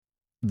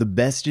The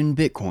best in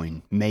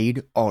Bitcoin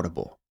made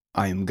audible.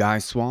 I am Guy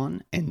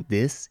Swan, and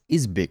this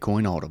is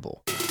Bitcoin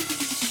Audible.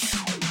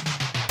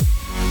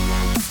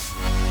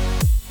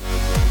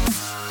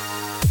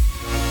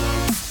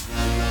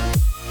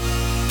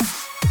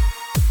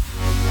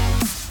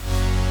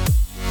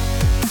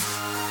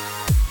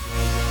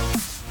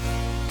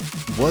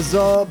 What's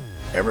up,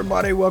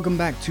 everybody? Welcome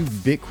back to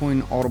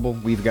Bitcoin Audible.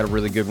 We've got a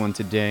really good one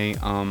today.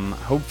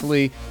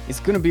 Hopefully it's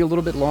going to be a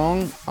little bit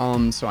long.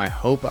 So I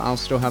hope I'll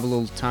still have a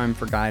little time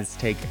for guys to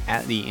take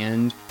at the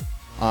end.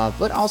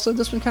 But also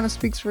this one kind of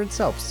speaks for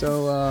itself.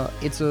 So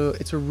it's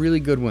a really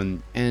good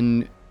one,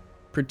 and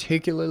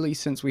particularly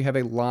since we have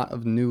a lot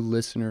of new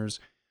listeners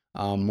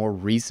more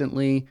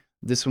recently,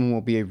 this one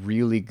will be a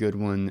really good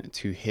one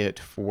to hit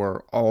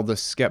for all the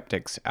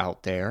skeptics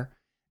out there.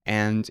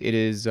 And it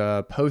is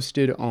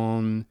posted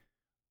on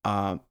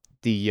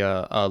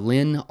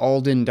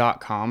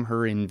LynAlden.com,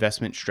 her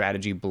investment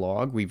strategy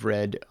blog. We've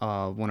read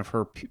one of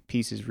her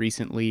pieces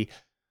recently.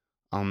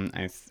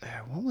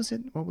 What was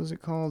it? What was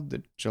it called?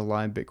 The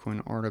July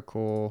Bitcoin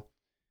article.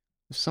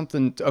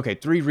 Something. Okay,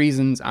 3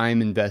 reasons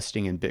I'm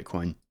investing in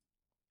Bitcoin.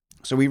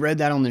 So we read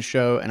that on the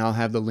show, and I'll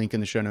have the link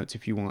in the show notes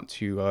if you want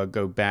to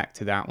go back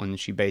to that one.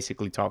 She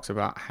basically talks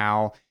about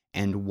how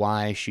and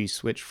why she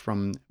switched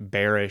from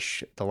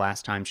bearish the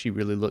last time she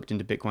really looked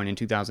into Bitcoin in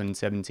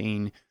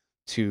 2017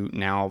 to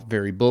now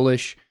very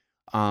bullish.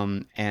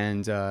 And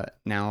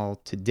now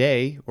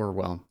today, it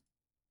was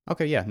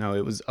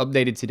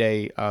updated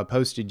today,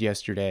 posted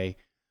yesterday.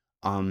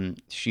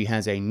 She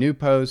has a new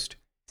post,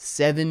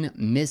 7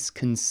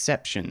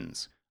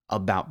 misconceptions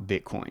about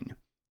Bitcoin.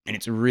 And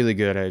it's really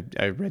good.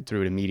 I read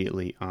through it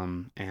immediately,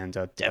 and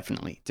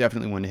definitely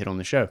want to hit on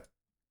the show.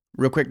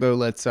 Real quick, though,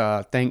 let's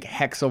thank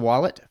Hexa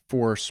Wallet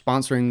for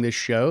sponsoring this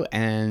show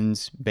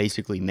and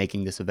basically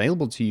making this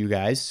available to you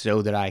guys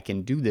so that I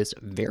can do this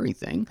very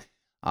thing.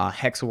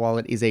 Hexa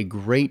Wallet is a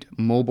great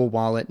mobile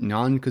wallet,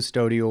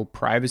 non-custodial,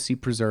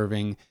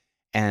 privacy-preserving,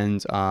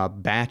 and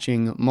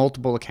batching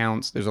multiple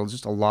accounts. There's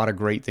just a lot of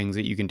great things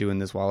that you can do in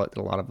this wallet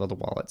that a lot of other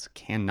wallets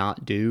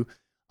cannot do.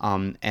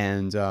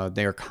 And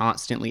they're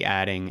constantly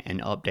adding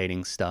and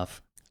updating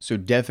stuff. So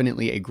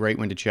definitely a great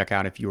one to check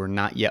out if you are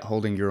not yet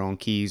holding your own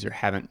keys or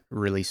haven't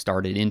really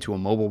started into a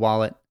mobile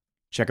wallet.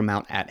 Check them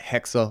out at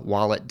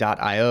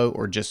hexawallet.io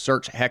or just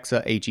search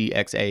Hexa,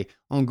 Hexa,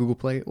 on Google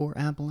Play or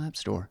Apple App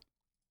Store.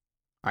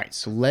 All right,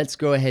 so let's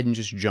go ahead and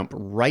just jump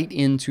right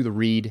into the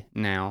read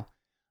now.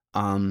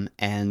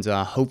 And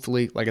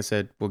hopefully, like I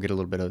said, we'll get a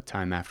little bit of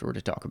time afterward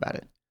to talk about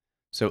it.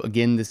 So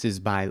again, this is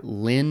by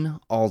Lyn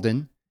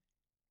Alden,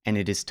 and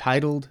it is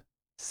titled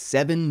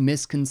 7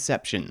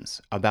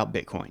 Misconceptions About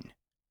Bitcoin.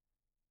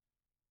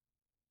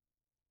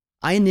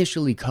 I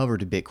initially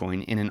covered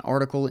Bitcoin in an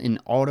article in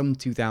autumn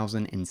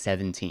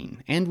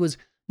 2017 and was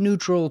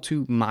neutral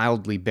to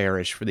mildly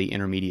bearish for the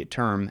intermediate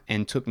term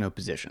and took no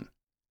position.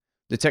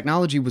 The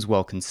technology was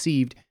well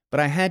conceived, but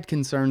I had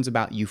concerns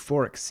about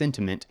euphoric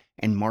sentiment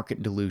and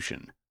market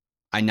dilution.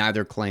 I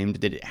neither claimed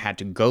that it had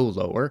to go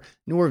lower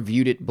nor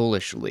viewed it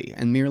bullishly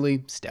and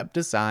merely stepped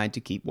aside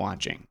to keep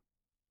watching.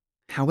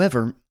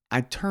 However,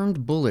 I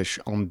turned bullish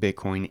on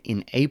Bitcoin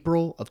in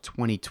April of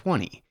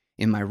 2020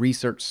 in my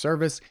research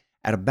service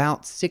at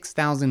about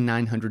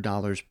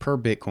 $6,900 per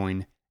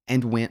Bitcoin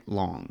and went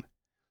long.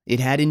 It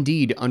had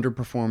indeed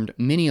underperformed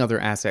many other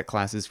asset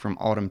classes from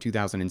autumn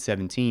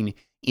 2017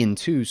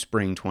 into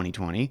spring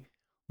 2020,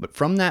 but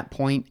from that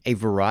point, a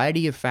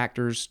variety of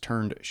factors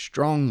turned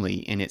strongly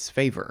in its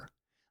favor.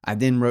 I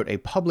then wrote a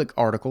public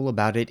article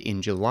about it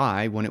in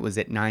July when it was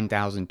at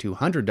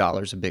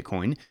 $9,200 a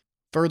Bitcoin,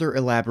 further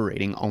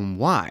elaborating on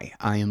why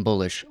I am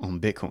bullish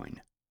on Bitcoin.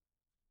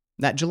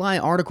 That July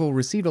article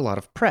received a lot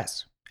of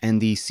press, and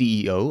the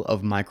CEO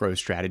of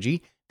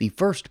MicroStrategy, the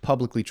first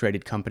publicly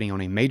traded company on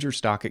a major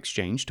stock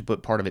exchange to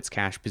put part of its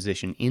cash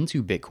position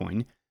into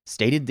Bitcoin,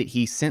 stated that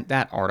he sent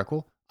that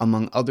article,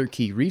 among other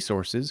key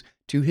resources,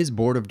 to his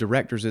board of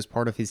directors as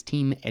part of his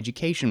team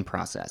education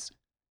process.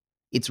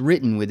 It's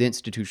written with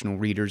institutional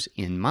readers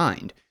in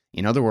mind,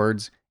 in other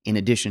words, in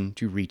addition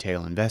to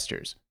retail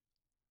investors.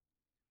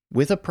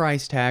 With a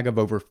price tag of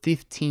over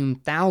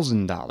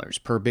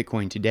 $15,000 per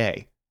Bitcoin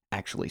today,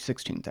 actually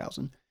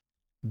 $16,000,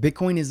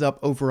 Bitcoin is up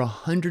over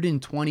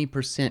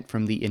 120%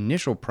 from the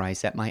initial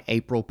price at my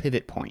April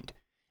pivot point,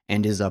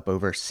 and is up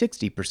over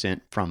 60%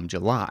 from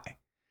July.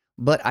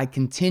 But I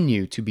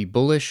continue to be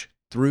bullish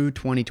through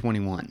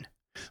 2021.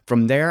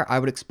 From there, I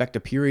would expect a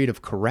period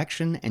of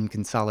correction and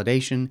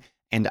consolidation,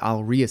 and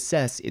I'll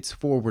reassess its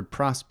forward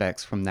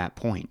prospects from that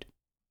point.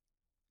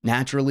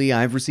 Naturally,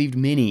 I've received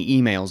many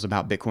emails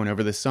about Bitcoin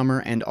over the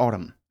summer and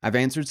autumn. I've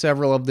answered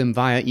several of them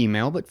via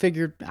email, but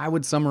figured I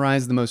would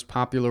summarize the most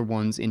popular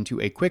ones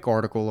into a quick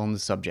article on the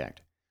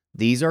subject.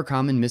 These are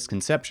common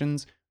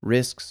misconceptions,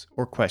 risks,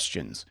 or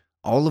questions,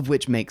 all of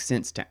which make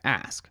sense to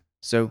ask,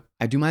 so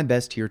I do my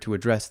best here to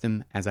address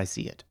them as I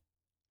see it.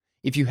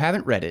 If you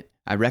haven't read it,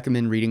 I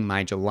recommend reading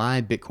my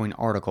July Bitcoin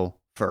article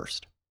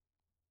first.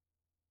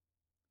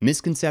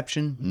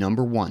 Misconception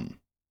number 1.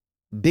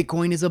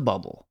 Bitcoin is a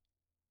bubble.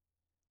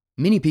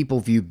 Many people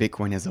view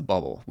Bitcoin as a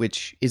bubble,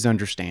 which is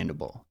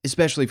understandable,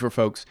 especially for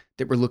folks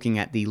that were looking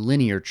at the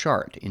linear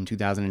chart in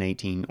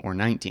 2018 or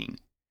 19.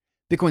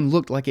 Bitcoin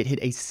looked like it hit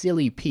a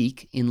silly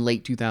peak in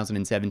late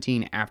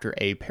 2017 after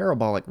a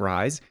parabolic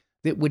rise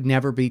that would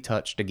never be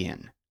touched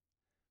again.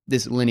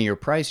 This linear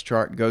price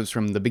chart goes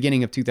from the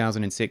beginning of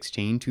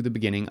 2016 to the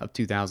beginning of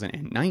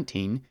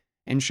 2019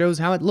 and shows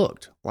how it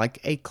looked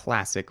like a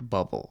classic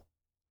bubble.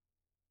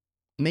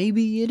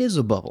 Maybe it is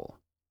a bubble.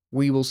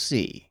 We will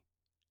see.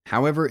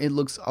 However, it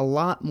looks a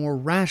lot more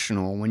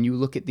rational when you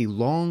look at the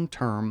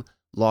long-term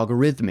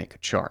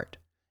logarithmic chart,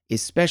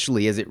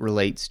 especially as it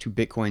relates to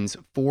Bitcoin's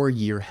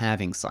 4-year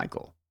halving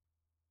cycle.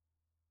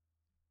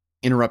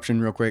 Interruption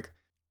real quick.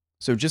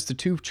 So just the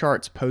two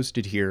charts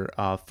posted here.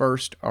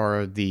 First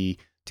are the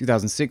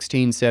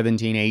 2016,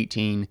 17,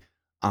 18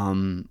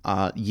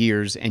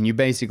 years, and you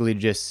basically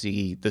just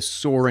see the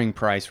soaring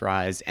price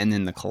rise and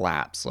then the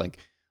collapse.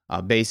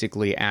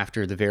 Basically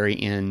after the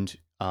very end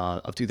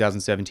of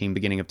 2017,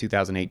 beginning of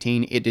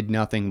 2018, it did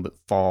nothing but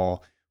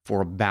fall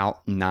for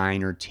about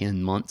 9 or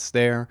 10 months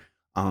there.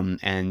 And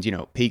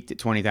peaked at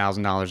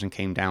 $20,000 and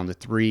came down to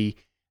 $3,000.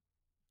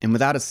 And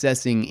without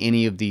assessing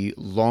any of the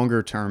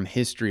longer term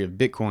history of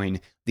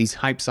Bitcoin, these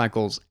hype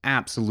cycles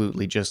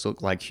absolutely just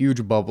look like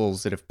huge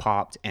bubbles that have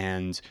popped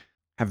and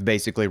have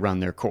basically run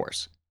their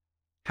course.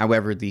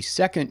 However, the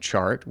second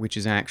chart, which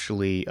is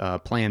actually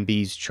Plan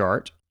B's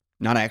chart,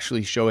 not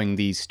actually showing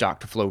the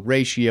stock to flow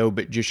ratio,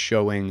 but just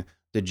showing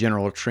the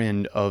general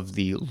trend of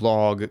the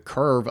log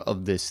curve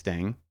of this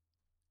thing,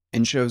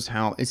 and shows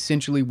how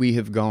essentially we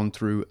have gone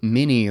through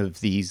many of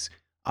these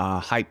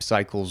hype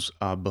cycles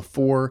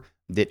before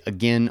that,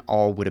 again,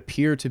 all would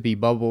appear to be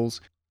bubbles,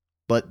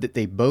 but that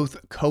they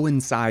both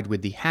coincide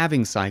with the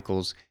halving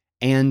cycles,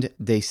 and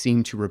they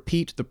seem to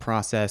repeat the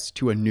process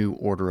to a new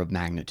order of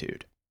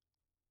magnitude.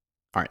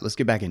 All right, let's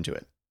get back into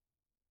it.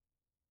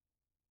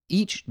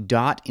 Each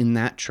dot in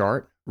that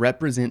chart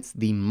represents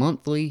the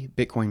monthly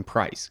Bitcoin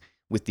price,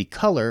 with the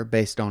color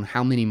based on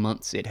how many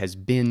months it has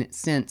been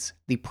since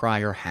the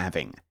prior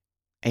halving.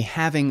 A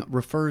halving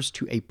refers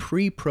to a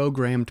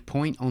pre-programmed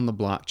point on the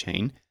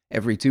blockchain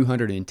every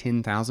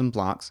 210,000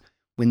 blocks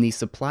when the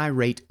supply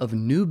rate of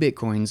new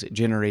Bitcoins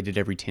generated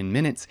every 10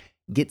 minutes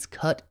gets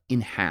cut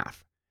in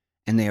half,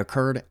 and they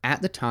occurred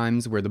at the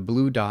times where the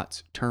blue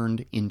dots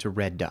turned into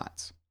red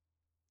dots.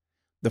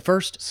 The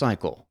first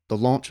cycle, the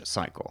launch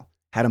cycle,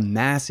 had a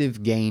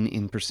massive gain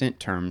in percent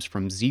terms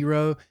from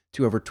 0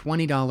 to over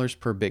 $20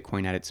 per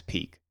Bitcoin at its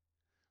peak.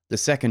 The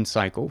second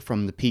cycle,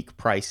 from the peak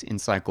price in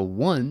cycle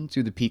 1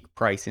 to the peak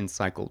price in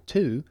cycle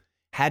 2,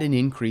 had an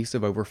increase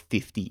of over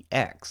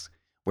 50x,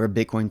 where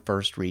Bitcoin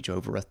first reached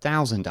over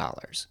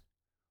 $1,000.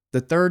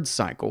 The third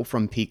cycle,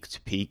 from peak to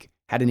peak,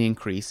 had an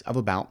increase of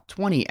about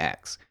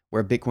 20x,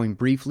 where Bitcoin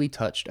briefly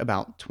touched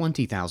about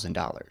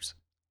 $20,000.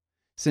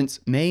 Since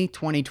May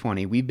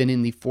 2020, we've been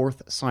in the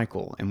fourth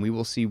cycle, and we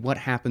will see what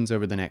happens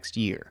over the next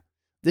year.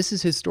 This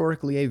is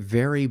historically a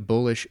very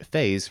bullish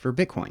phase for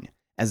Bitcoin,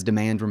 as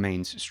demand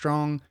remains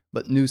strong,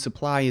 but new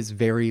supply is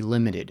very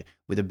limited,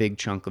 with a big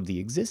chunk of the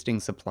existing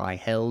supply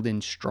held in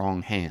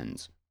strong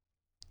hands.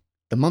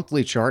 The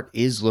monthly chart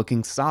is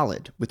looking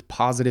solid, with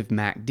positive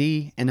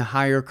MACD and a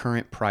higher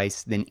current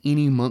price than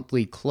any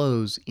monthly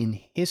close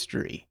in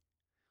history.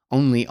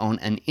 Only on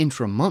an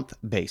intra-month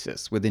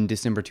basis within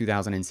December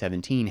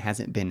 2017 has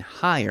it been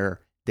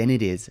higher than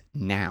it is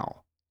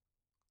now.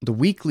 The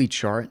weekly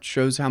chart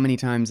shows how many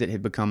times it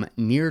had become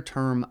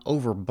near-term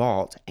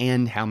overbought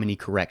and how many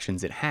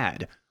corrections it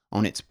had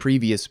on its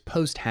previous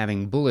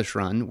post-halving bullish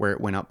run where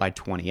it went up by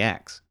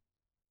 20x.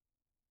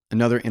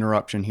 Another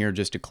interruption here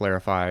just to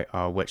clarify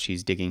what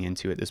she's digging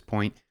into at this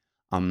point.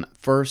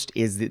 First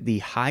is that the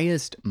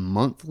highest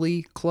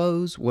monthly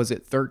close was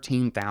at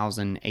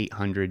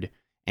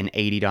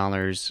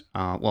 $13,880.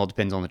 Well, it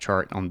depends on the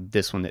chart. On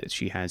this one that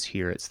she has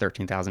here, it's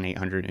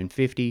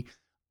 $13,850.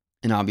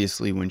 And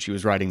obviously, when she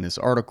was writing this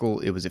article,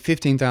 it was at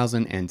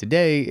 $15,000, and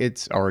today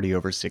it's already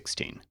over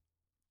 $16,000.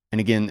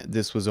 And again,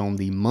 this was on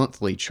the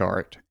monthly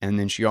chart, and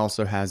then she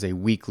also has a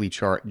weekly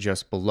chart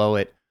just below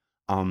it,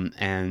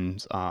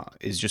 and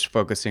is just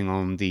focusing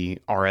on the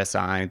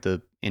RSI,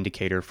 the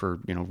indicator for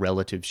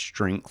relative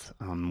strength,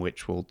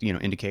 which will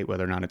indicate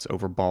whether or not it's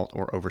overbought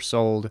or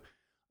oversold,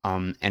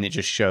 and it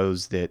just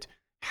shows that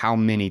how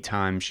many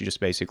times, she just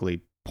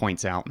basically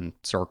points out in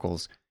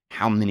circles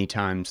how many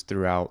times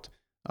throughout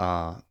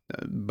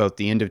both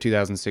the end of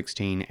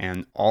 2016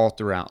 and all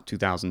throughout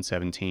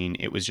 2017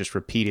 it was just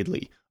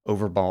repeatedly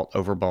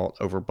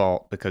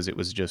overbought because it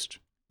was just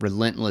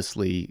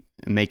relentlessly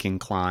making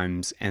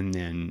climbs and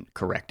then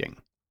correcting.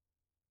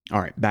 All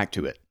right, back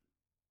to it.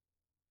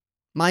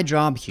 My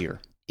job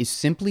here is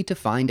simply to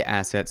find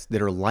assets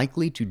that are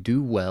likely to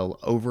do well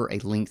over a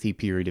lengthy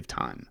period of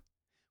time.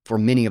 For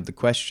many of the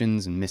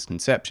questions and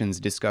misconceptions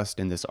discussed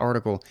in this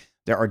article,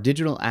 there are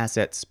digital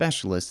asset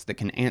specialists that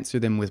can answer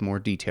them with more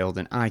detail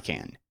than I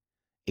can.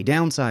 A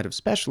downside of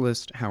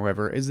specialists,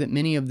 however, is that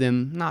many of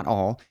them, not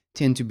all,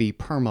 tend to be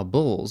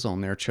perma-bulls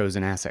on their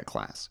chosen asset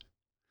class.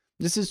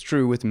 This is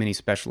true with many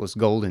specialist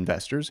gold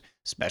investors,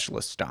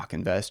 specialist stock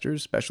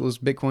investors,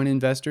 specialist Bitcoin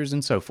investors,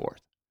 and so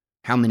forth.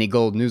 How Many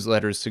Gold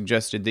newsletters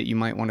suggested that you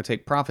might want to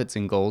take profits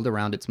in gold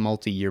around its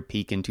multi-year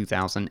peak in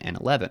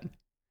 2011.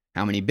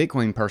 How Many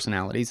Bitcoin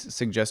personalities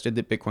suggested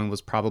that Bitcoin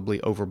was probably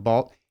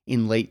overbought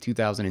in late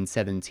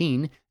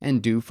 2017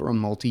 and due for a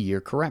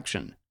multi-year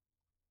correction.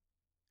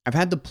 I've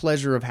had the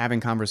pleasure of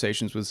having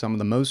conversations with some of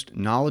the most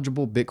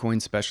knowledgeable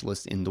Bitcoin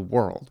specialists in the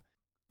world,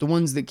 the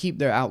ones that keep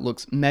their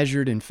outlooks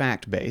measured and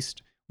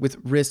fact-based,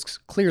 with risks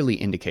clearly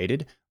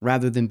indicated,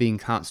 rather than being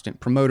constant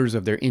promoters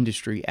of their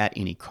industry at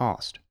any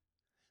cost.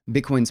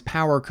 Bitcoin's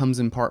power comes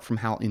in part from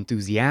how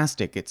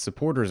enthusiastic its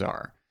supporters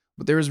are,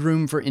 but there is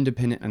room for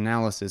independent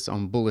analysis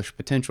on bullish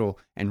potential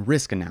and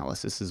risk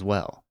analysis as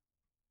well.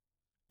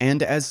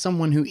 And as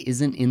someone who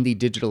isn't in the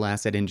digital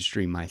asset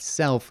industry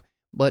myself,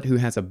 but who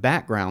has a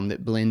background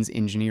that blends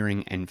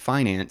engineering and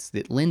finance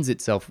that lends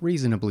itself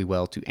reasonably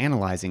well to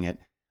analyzing it,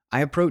 I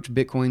approach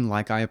Bitcoin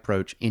like I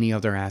approach any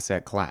other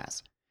asset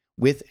class,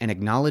 with an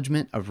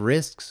acknowledgement of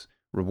risks,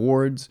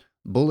 rewards,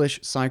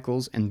 bullish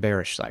cycles, and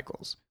bearish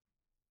cycles.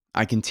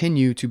 I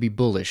continue to be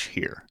bullish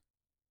here.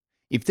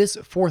 If this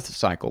fourth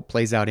cycle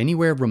plays out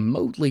anywhere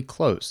remotely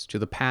close to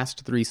the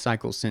past 3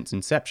 cycles since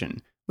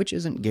inception, which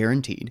isn't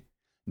guaranteed,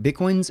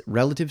 Bitcoin's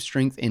relative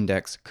strength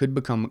index could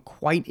become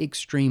quite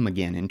extreme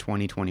again in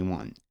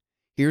 2021.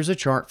 Here's a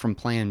chart from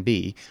Plan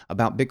B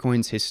about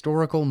Bitcoin's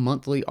historical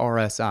monthly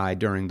RSI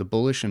during the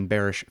bullish and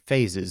bearish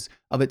phases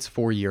of its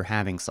 4-year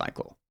halving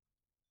cycle.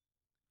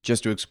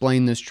 Just to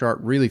explain this chart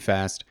really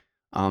fast,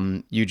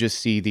 you just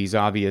see these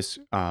obvious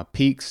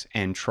peaks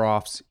and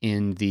troughs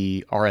in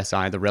the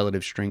RSI, the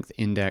relative strength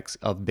index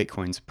of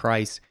Bitcoin's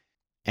price.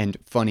 And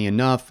funny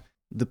enough,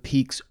 the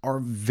peaks are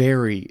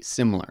very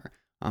similar.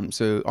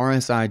 So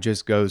RSI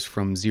just goes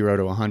from 0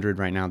 to 100.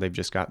 Right now, they've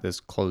just got this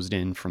closed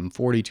in from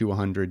 40 to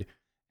 100.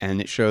 And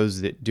it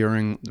shows that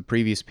during the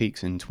previous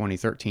peaks in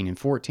 2013 and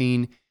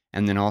 14,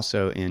 and then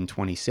also in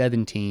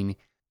 2017,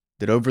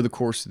 that over the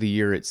course of the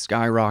year, it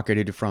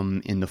skyrocketed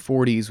from in the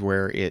 40s,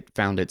 where it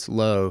found its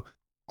low,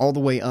 all the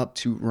way up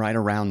to right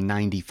around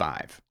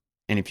 95.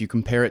 And if you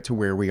compare it to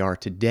where we are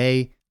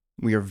today,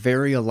 we are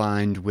very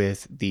aligned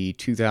with the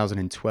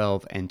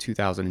 2012 and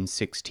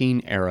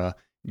 2016 era,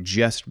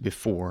 just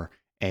before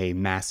a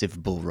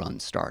massive bull run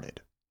started.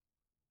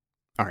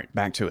 All right,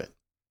 back to it.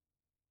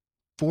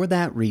 For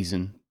that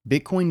reason,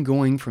 Bitcoin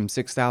going from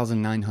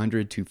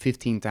 6,900 to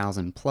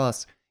 15,000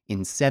 plus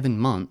in 7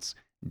 months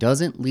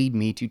doesn't lead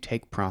me to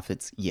take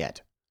profits yet.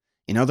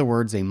 In other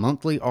words, a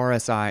monthly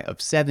RSI of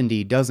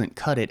 70 doesn't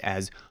cut it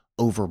as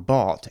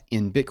overbought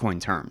in Bitcoin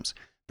terms,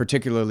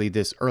 particularly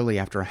this early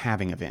after a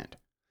halving event.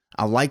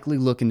 I'll likely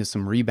look into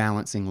some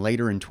rebalancing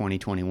later in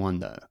 2021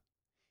 though.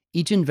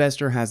 Each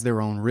investor has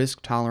their own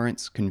risk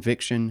tolerance,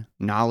 conviction,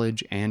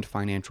 knowledge, and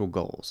financial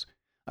goals.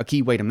 A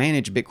key way to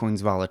manage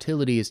Bitcoin's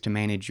volatility is to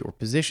manage your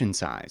position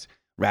size,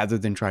 rather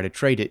than try to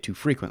trade it too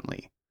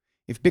frequently.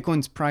 If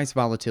Bitcoin's price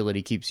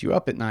volatility keeps you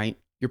up at night,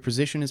 your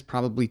position is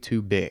probably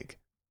too big.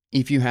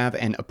 If you have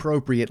an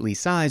appropriately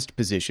sized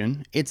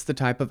position, it's the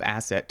type of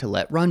asset to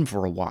let run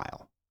for a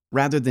while,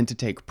 rather than to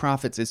take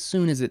profits as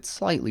soon as it's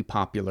slightly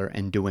popular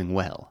and doing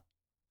well.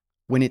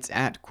 When it's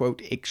at,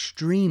 quote,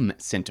 extreme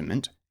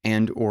sentiment,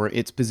 and or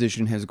its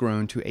position has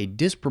grown to a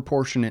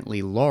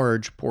disproportionately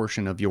large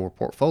portion of your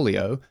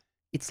portfolio,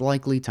 it's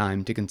likely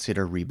time to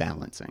consider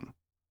rebalancing.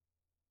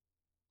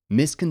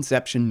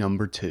 Misconception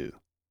number 2.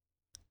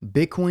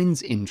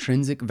 Bitcoin's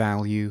intrinsic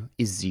value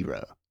is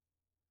 0.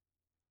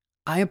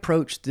 I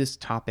approached this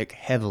topic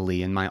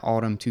heavily in my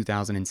autumn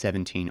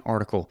 2017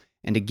 article,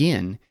 and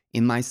again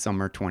in my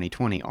summer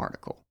 2020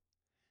 article.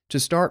 To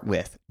start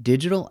with,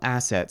 digital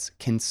assets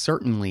can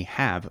certainly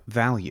have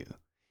value.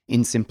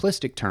 In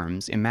simplistic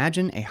terms,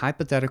 imagine a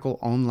hypothetical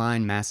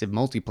online massive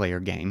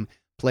multiplayer game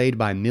played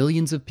by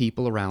millions of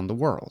people around the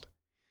world.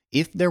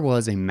 If there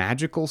was a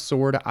magical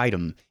sword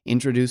item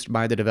introduced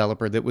by the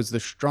developer that was the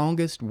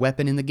strongest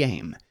weapon in the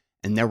game,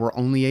 and there were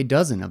only a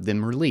dozen of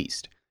them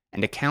released,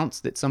 and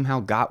accounts that somehow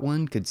got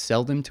one could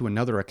sell them to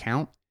another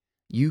account,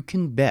 you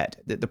can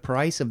bet that the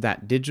price of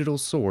that digital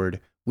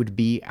sword would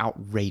be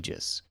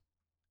outrageous.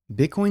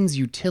 Bitcoin's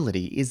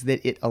utility is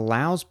that it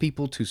allows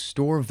people to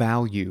store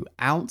value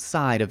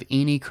outside of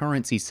any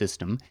currency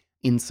system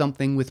in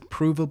something with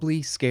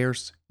provably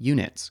scarce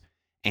units,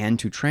 and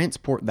to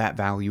transport that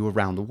value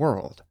around the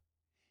world.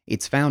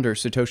 Its founder,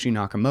 Satoshi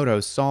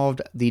Nakamoto,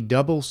 solved the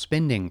double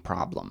spending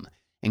problem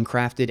and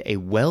crafted a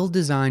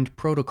well-designed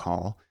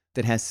protocol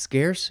that has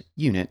scarce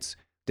units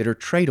that are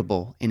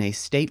tradable in a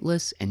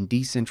stateless and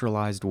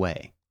decentralized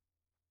way.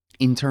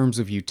 In terms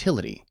of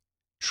utility,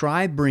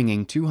 try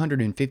bringing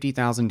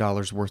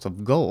 $250,000 worth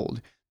of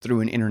gold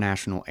through an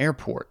international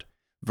airport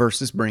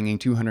versus bringing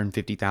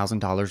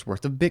 $250,000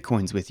 worth of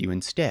Bitcoins with you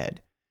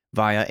instead,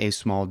 via a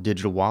small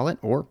digital wallet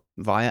or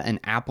via an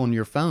app on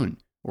your phone,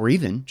 or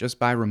even just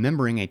by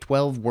remembering a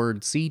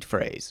 12-word seed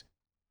phrase.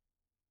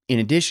 In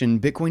addition,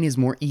 Bitcoin is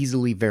more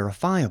easily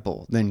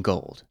verifiable than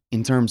gold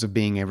in terms of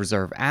being a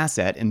reserve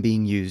asset and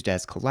being used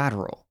as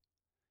collateral.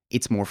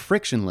 It's more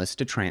frictionless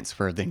to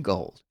transfer than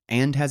gold,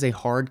 and has a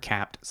hard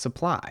capped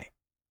supply.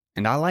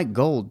 And I like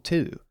gold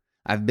too.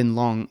 I've been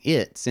long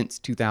it since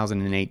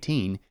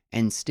 2018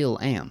 and still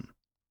am.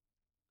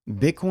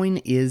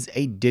 Bitcoin is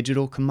a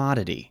digital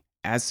commodity,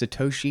 as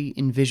Satoshi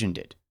envisioned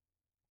it.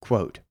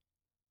 Quote,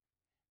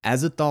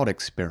 as a thought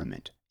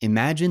experiment,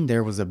 imagine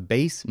there was a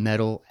base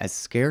metal as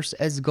scarce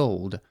as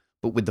gold,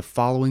 but with the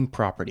following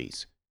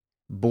properties: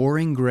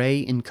 boring gray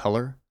in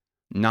color,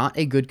 not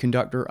a good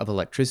conductor of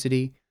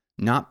electricity,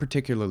 not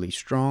particularly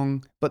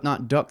strong, but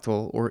not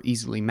ductile or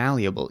easily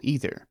malleable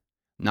either,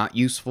 not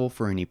useful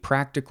for any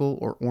practical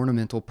or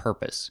ornamental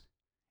purpose,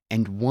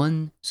 and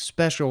one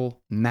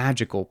special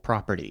magical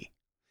property: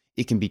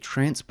 it can be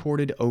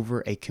transported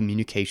over a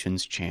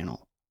communications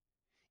channel.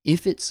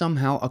 If it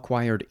somehow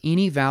acquired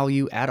any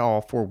value at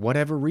all for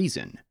whatever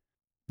reason,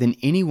 then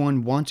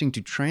anyone wanting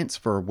to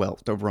transfer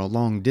wealth over a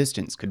long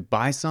distance could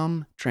buy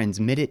some,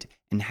 transmit it,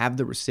 and have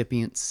the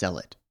recipient sell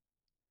it.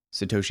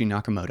 Satoshi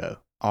Nakamoto,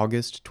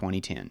 August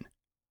 2010.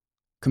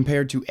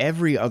 Compared to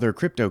every other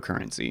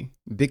cryptocurrency,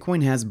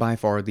 Bitcoin has by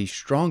far the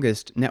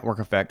strongest network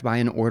effect by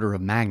an order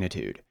of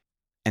magnitude,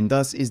 and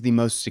thus is the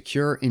most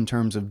secure in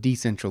terms of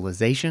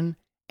decentralization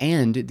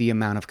and the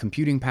amount of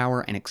computing power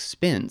and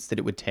expense that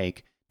it would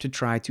take to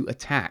try to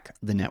attack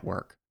the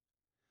network.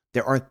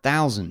 There are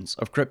thousands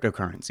of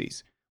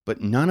cryptocurrencies,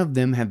 but none of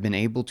them have been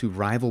able to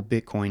rival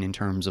Bitcoin in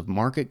terms of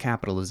market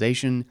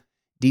capitalization,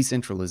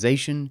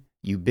 decentralization,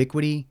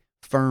 ubiquity,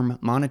 firm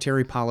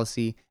monetary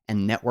policy,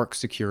 and network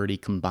security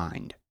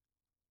combined.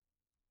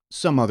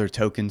 Some other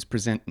tokens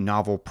present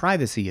novel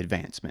privacy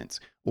advancements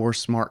or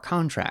smart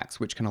contracts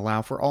which can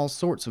allow for all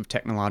sorts of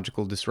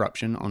technological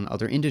disruption on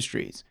other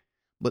industries,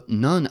 but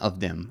none of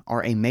them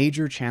are a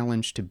major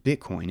challenge to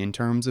Bitcoin in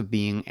terms of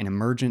being an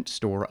emergent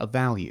store of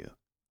value.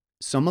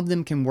 Some of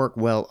them can work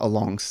well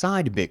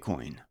alongside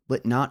Bitcoin,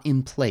 but not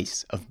in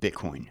place of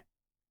Bitcoin.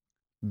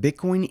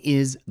 Bitcoin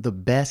is the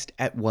best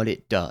at what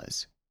it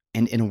does,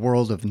 and in a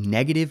world of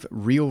negative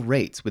real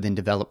rates within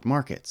developed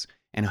markets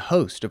and a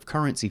host of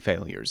currency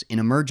failures in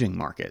emerging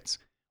markets,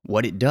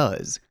 what it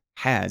does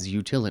has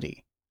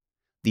utility.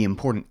 The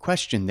important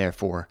question,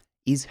 therefore,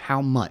 is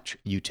how much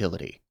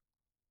utility.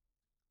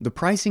 The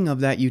pricing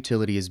of that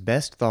utility is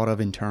best thought of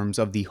in terms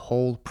of the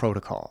whole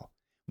protocol,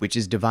 which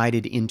is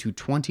divided into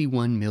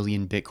 21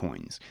 million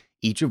bitcoins,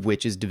 each of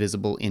which is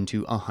divisible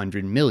into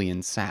 100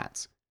 million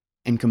sats,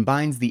 and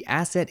combines the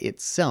asset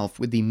itself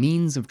with the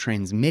means of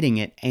transmitting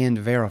it and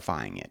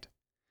verifying it.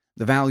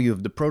 The value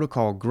of the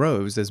protocol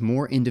grows as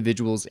more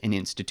individuals and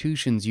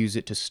institutions use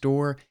it to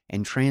store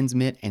and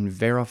transmit and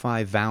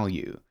verify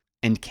value,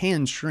 and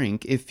can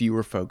shrink if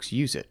fewer folks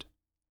use it.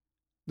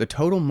 The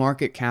total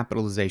market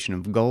capitalization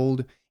of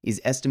gold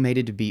is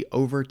estimated to be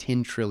over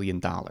 $10 trillion.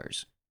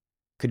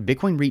 Could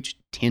Bitcoin reach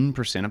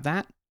 10% of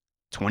that?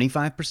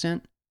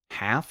 25%?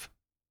 Half?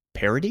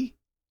 Parity?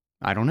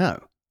 I don't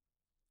know.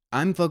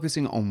 I'm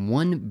focusing on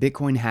one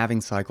Bitcoin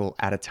halving cycle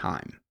at a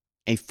time.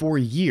 A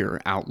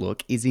 4-year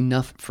outlook is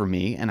enough for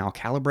me, and I'll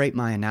calibrate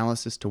my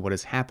analysis to what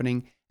is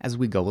happening as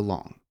we go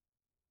along.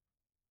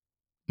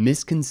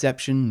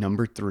 Misconception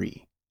number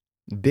 3.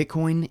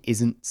 Bitcoin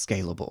isn't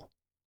scalable.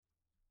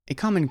 A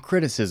common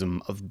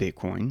criticism of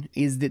Bitcoin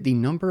is that the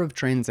number of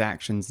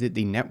transactions that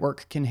the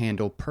network can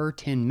handle per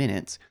 10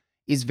 minutes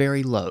is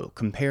very low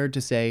compared to,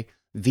 say,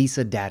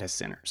 Visa data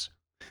centers.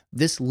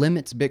 This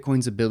limits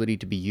Bitcoin's ability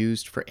to be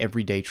used for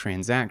everyday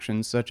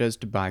transactions such as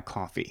to buy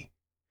coffee.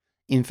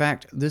 In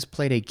fact, this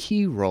played a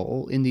key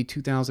role in the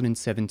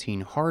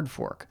 2017 hard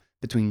fork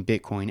between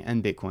Bitcoin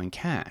and Bitcoin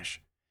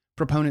Cash.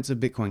 Proponents of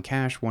Bitcoin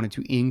Cash wanted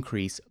to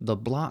increase the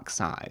block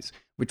size,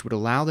 which would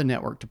allow the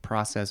network to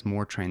process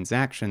more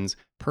transactions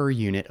per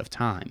unit of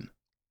time.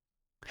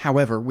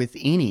 However, with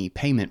any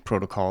payment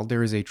protocol,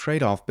 there is a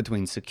trade-off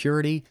between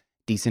security,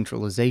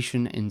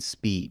 decentralization, and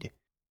speed.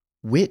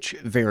 Which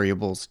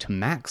variables to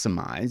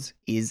maximize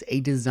is a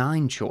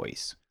design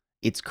choice.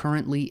 It's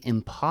currently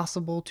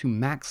impossible to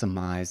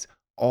maximize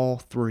all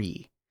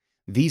three.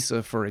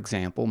 Visa, for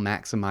example,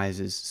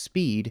 maximizes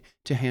speed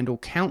to handle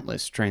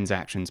countless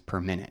transactions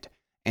per minute,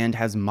 and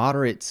has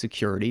moderate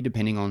security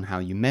depending on how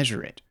you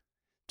measure it.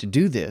 To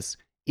do this,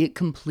 it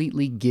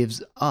completely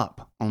gives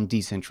up on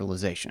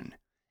decentralization.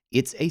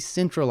 It's a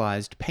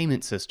centralized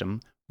payment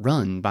system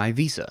run by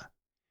Visa,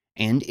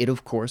 and it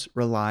of course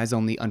relies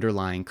on the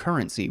underlying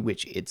currency,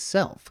 which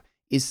itself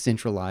is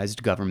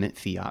centralized government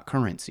fiat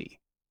currency.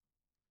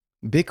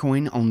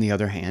 Bitcoin, on the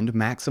other hand,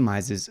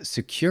 maximizes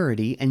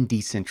security and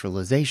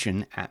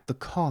decentralization at the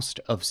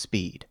cost of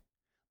speed.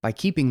 By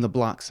keeping the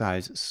block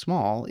size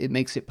small, it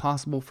makes it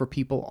possible for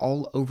people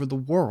all over the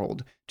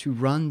world to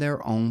run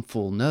their own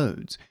full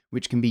nodes,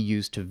 which can be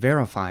used to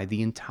verify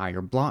the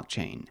entire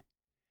blockchain.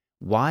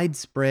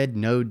 Widespread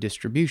node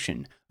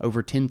distribution,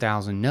 over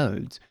 10,000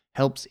 nodes,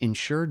 helps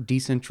ensure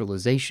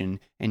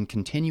decentralization and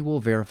continual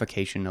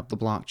verification of the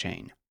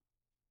blockchain.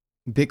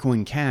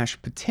 Bitcoin Cash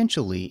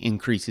potentially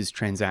increases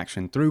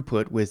transaction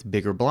throughput with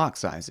bigger block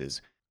sizes,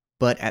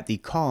 but at the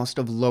cost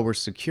of lower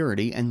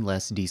security and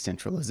less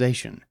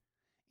decentralization.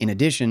 In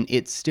addition,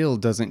 it still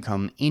doesn't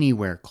come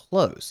anywhere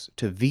close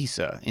to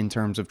Visa in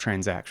terms of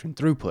transaction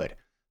throughput,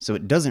 so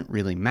it doesn't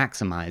really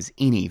maximize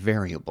any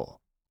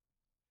variable.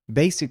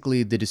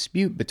 Basically, the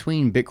dispute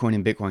between Bitcoin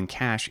and Bitcoin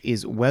Cash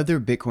is whether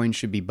Bitcoin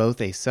should be both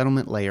a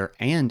settlement layer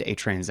and a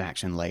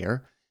transaction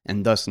layer,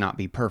 and thus not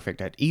be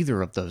perfect at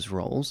either of those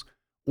roles,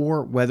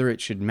 or whether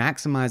it should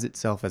maximize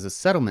itself as a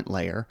settlement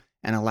layer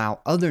and allow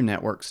other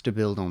networks to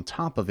build on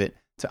top of it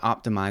to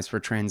optimize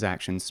for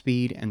transaction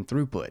speed and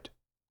throughput.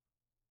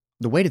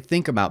 The way to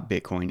think about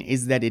Bitcoin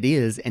is that it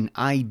is an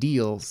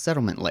ideal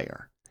settlement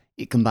layer.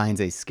 It combines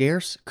a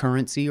scarce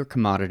currency or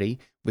commodity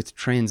with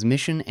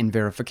transmission and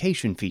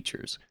verification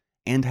features,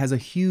 and has a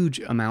huge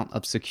amount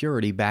of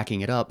security backing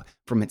it up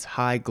from its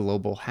high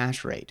global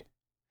hash rate.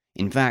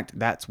 In fact,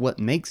 that's what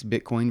makes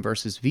Bitcoin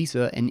versus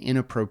Visa an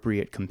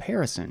inappropriate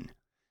comparison.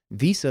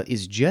 Visa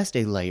is just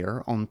a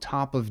layer on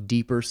top of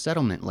deeper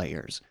settlement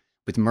layers,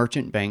 with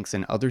merchant banks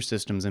and other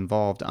systems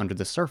involved under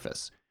the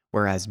surface,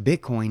 whereas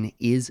Bitcoin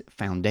is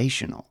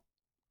foundational.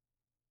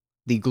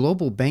 The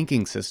global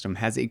banking system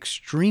has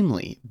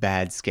extremely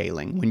bad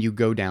scaling when you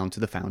go down to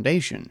the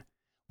foundation.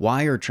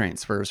 Wire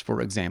transfers,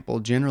 for example,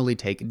 generally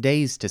take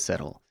days to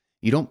settle.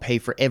 You don't pay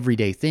for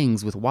everyday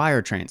things with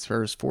wire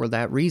transfers for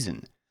that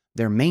reason.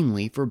 They're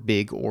mainly for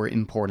big or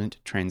important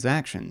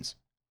transactions.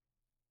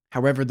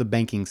 However, the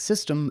banking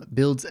system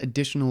builds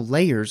additional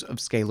layers of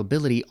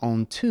scalability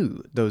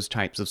onto those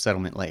types of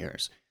settlement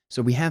layers.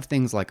 So we have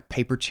things like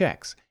paper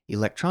checks,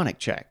 electronic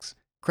checks,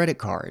 credit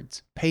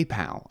cards,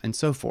 PayPal, and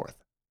so forth.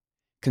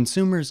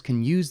 Consumers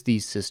can use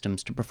these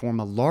systems to perform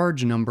a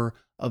large number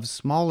of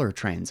smaller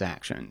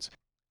transactions,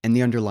 and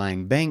the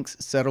underlying banks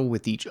settle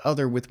with each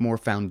other with more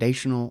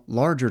foundational,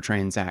 larger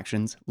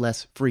transactions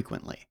less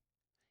frequently.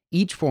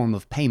 Each form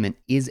of payment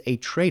is a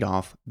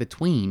trade-off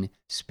between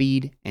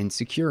speed and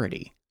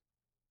security.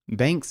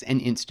 Banks and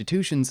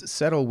institutions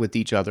settle with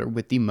each other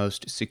with the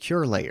most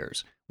secure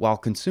layers, while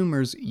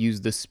consumers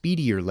use the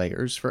speedier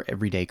layers for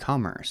everyday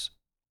commerce.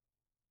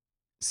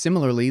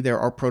 Similarly, there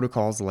are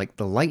protocols like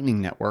the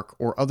Lightning Network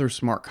or other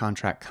smart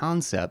contract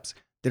concepts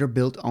that are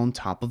built on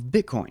top of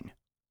Bitcoin,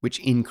 which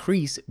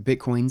increase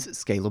Bitcoin's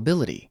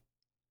scalability.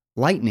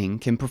 Lightning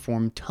can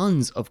perform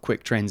tons of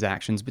quick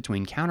transactions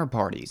between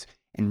counterparties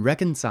and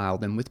reconcile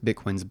them with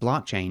Bitcoin's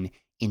blockchain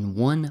in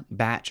one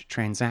batch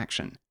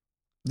transaction.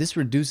 This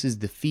reduces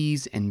the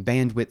fees and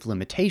bandwidth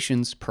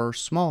limitations per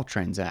small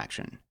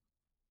transaction.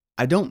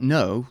 I don't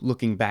know,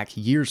 looking back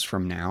years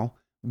from now,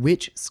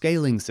 which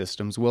scaling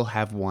systems will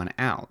have won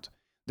out.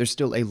 There's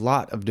still a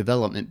lot of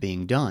development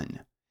being done.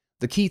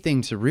 The key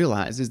thing to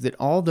realize is that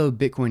although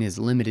Bitcoin is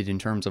limited in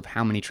terms of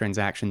how many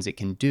transactions it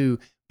can do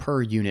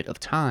per unit of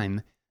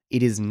time,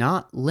 it is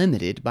not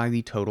limited by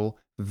the total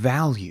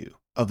value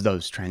of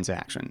those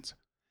transactions.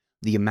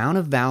 The amount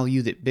of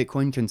value that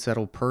Bitcoin can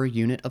settle per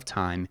unit of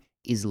time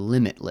is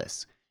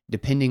limitless,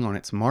 depending on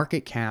its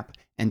market cap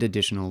and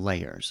additional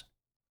layers.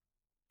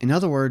 In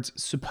other words,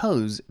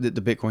 suppose that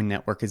the Bitcoin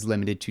network is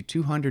limited to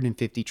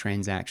 250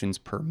 transactions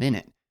per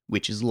minute,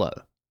 which is low.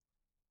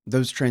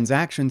 Those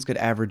transactions could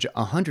average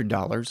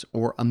 $100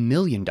 or $1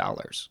 million,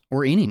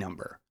 or any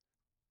number.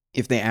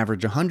 If they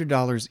average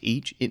 $100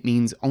 each, it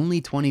means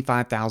only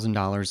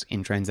 $25,000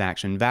 in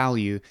transaction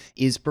value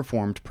is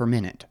performed per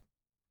minute.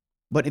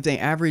 But if they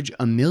average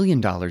 $1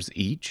 million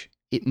each,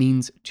 it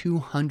means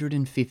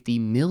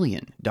 $250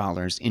 million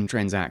in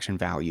transaction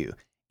value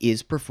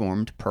is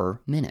performed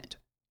per minute.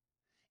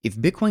 If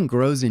Bitcoin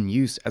grows in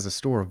use as a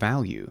store of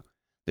value,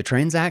 the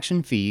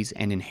transaction fees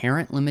and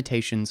inherent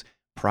limitations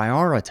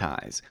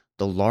prioritize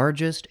the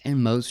largest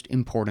and most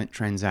important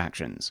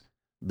transactions,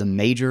 the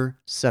major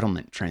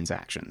settlement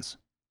transactions.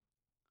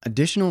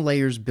 Additional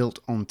layers built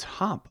on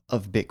top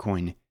of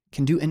Bitcoin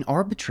can do an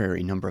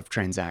arbitrary number of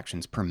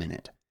transactions per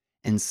minute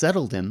and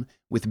settle them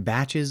with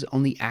batches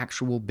on the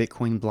actual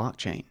Bitcoin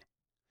blockchain.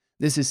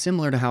 This is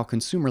similar to how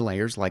consumer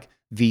layers like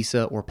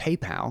Visa or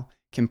PayPal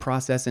can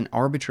process an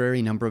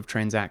arbitrary number of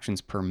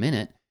transactions per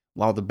minute,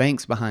 while the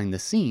banks behind the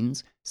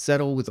scenes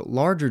settle with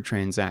larger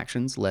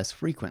transactions less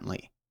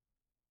frequently.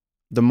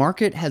 The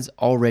market has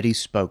already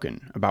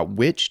spoken about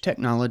which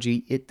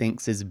technology it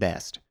thinks is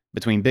best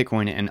between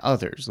Bitcoin and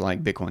others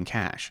like Bitcoin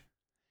Cash.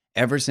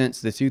 Ever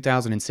since the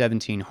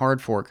 2017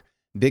 hard fork,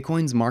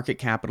 Bitcoin's market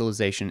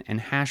capitalization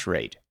and hash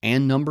rate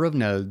and number of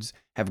nodes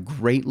have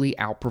greatly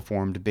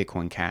outperformed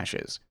Bitcoin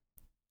Cash's.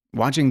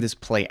 Watching this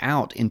play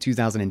out in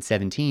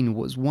 2017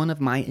 was one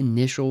of my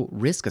initial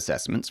risk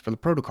assessments for the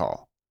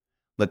protocol.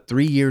 But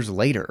 3 years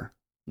later,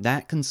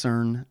 that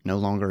concern no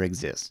longer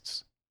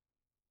exists.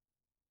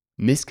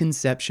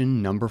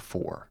 Misconception number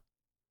 4.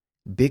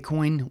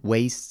 Bitcoin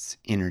wastes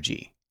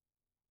energy.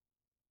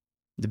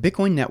 The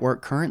Bitcoin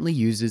network currently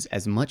uses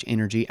as much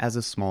energy as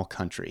a small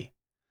country.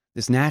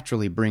 This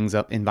naturally brings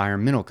up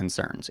environmental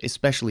concerns,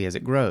 especially as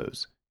it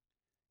grows.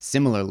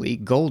 Similarly,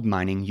 gold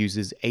mining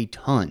uses a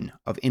ton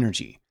of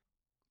energy.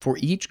 For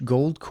each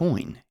gold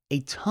coin, a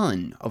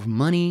ton of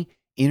money,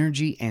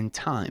 energy, and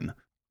time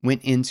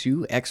went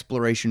into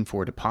exploration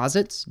for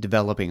deposits,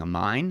 developing a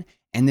mine,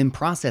 and then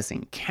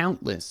processing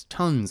countless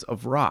tons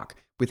of rock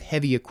with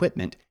heavy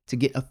equipment to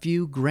get a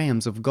few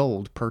grams of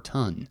gold per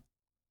ton.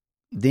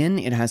 Then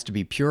it has to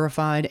be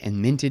purified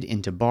and minted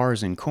into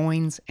bars and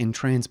coins and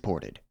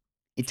transported.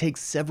 It takes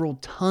several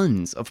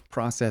tons of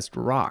processed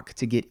rock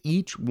to get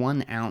each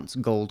 1 ounce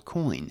gold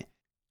coin,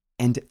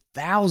 and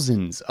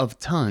thousands of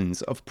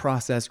tons of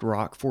processed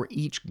rock for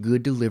each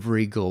good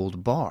delivery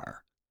gold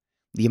bar.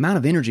 The amount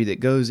of energy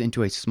that goes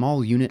into a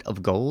small unit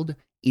of gold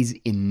is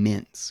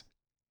immense.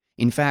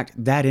 In fact,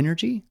 that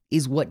energy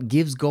is what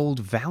gives gold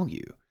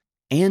value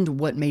and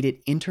what made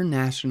it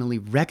internationally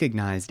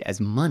recognized as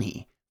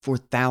money for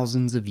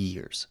thousands of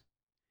years.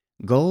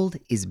 Gold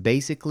is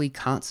basically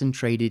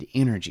concentrated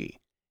energy,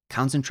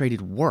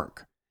 concentrated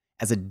work,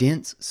 as a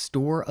dense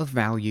store of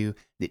value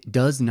that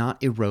does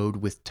not erode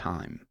with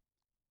time.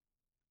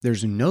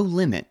 There's no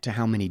limit to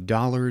how many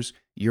dollars,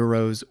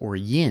 euros, or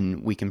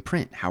yen we can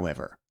print,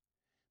 however.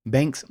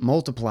 Banks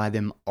multiply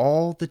them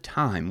all the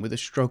time with a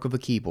stroke of a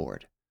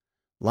keyboard.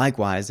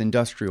 Likewise,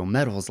 industrial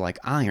metals like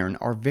iron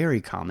are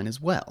very common as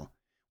well.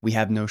 We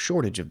have no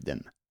shortage of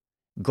them.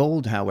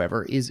 Gold,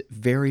 however, is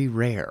very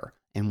rare,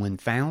 and when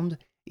found,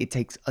 it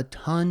takes a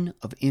ton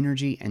of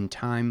energy and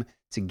time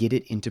to get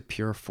it into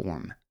pure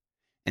form.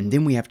 And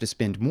then we have to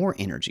spend more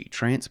energy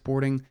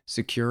transporting,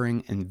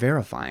 securing, and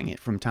verifying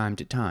it from time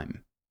to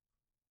time.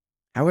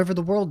 However,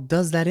 the world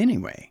does that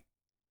anyway,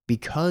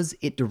 because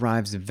it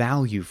derives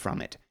value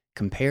from it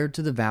compared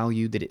to the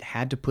value that it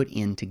had to put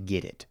in to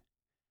get it.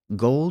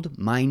 Gold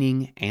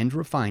mining and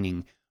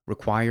refining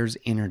requires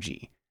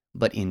energy,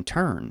 but in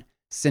turn,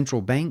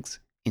 central banks,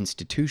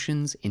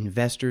 institutions,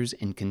 investors,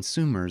 and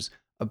consumers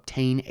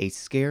obtain a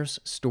scarce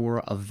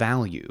store of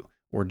value,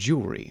 or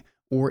jewelry,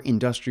 or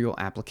industrial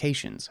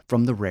applications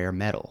from the rare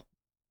metal.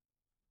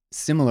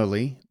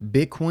 Similarly,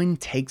 Bitcoin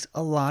takes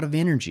a lot of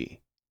energy,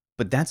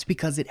 but that's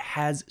because it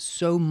has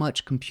so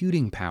much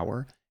computing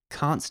power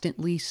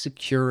constantly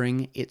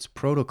securing its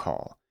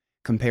protocol,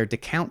 compared to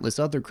countless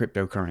other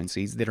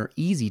cryptocurrencies that are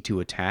easy to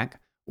attack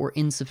or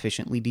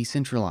insufficiently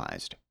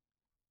decentralized.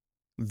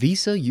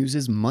 Visa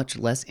uses much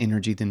less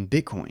energy than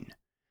Bitcoin,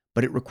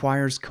 but it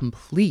requires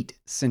complete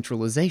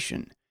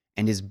centralization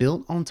and is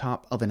built on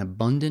top of an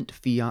abundant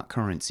fiat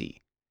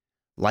currency.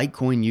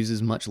 Litecoin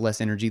uses much less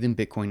energy than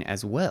Bitcoin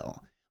as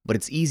well, but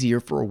it's easier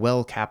for a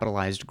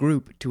well-capitalized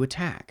group to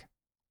attack.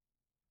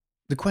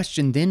 The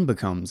question then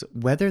becomes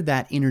whether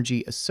that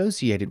energy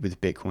associated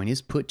with Bitcoin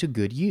is put to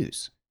good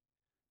use.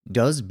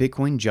 Does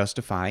Bitcoin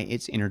justify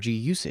its energy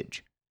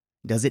usage?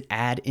 Does it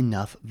add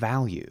enough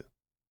value?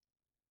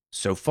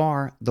 So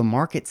far, the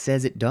market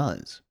says it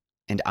does,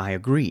 and I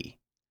agree.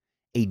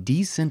 A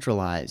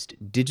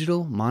decentralized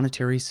digital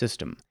monetary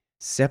system,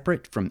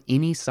 separate from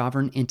any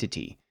sovereign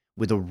entity,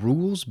 with a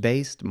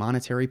rules-based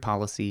monetary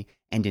policy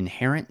and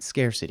inherent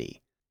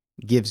scarcity,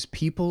 gives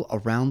people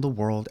around the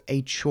world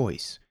a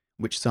choice,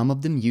 which some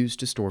of them use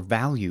to store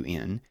value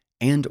in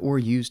and or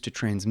use to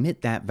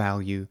transmit that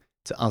value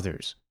to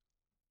others.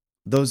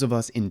 Those of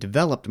us in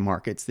developed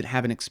markets that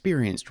haven't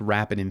experienced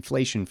rapid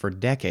inflation for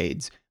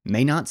decades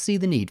may not see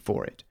the need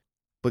for it,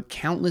 but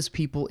countless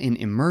people in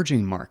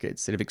emerging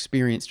markets that have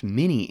experienced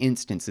many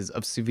instances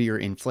of severe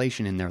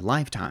inflation in their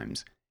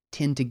lifetimes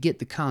tend to get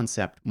the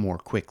concept more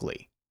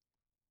quickly.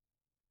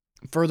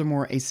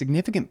 Furthermore, a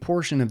significant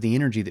portion of the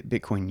energy that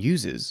Bitcoin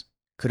uses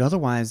could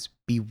otherwise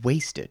be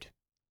wasted.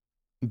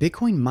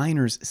 Bitcoin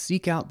miners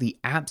seek out the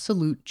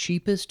absolute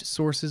cheapest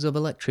sources of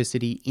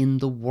electricity in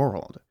the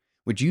world,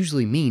 which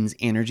usually means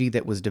energy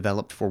that was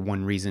developed for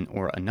one reason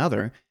or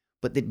another,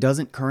 but that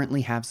doesn't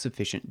currently have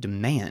sufficient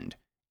demand,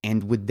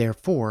 and would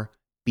therefore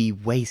be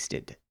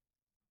wasted.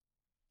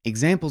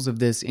 Examples of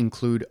this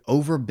include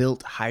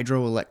overbuilt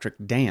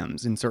hydroelectric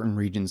dams in certain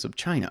regions of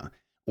China,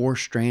 or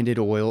stranded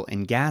oil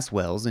and gas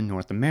wells in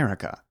North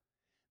America.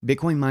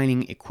 Bitcoin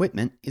mining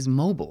equipment is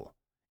mobile,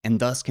 and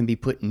thus can be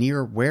put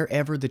near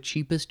wherever the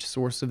cheapest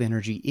source of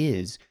energy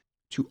is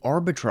to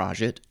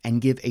arbitrage it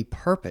and give a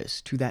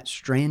purpose to that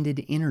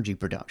stranded energy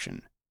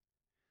production.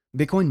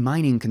 Bitcoin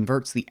mining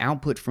converts the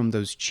output from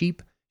those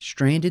cheap,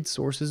 stranded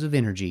sources of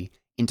energy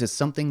into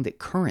something that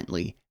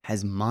currently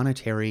has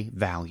monetary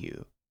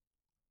value.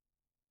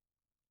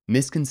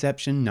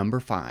 Misconception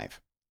number 5.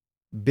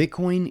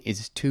 Bitcoin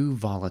is too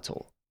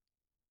volatile.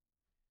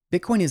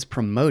 Bitcoin is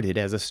promoted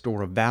as a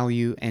store of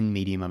value and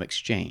medium of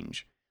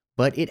exchange,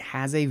 but it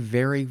has a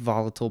very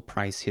volatile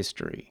price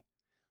history.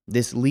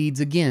 This leads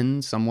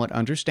again, somewhat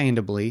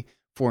understandably,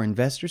 for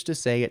investors to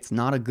say it's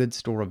not a good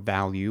store of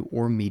value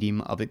or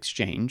medium of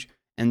exchange,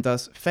 and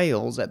thus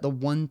fails at the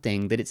one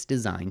thing that it's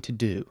designed to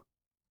do.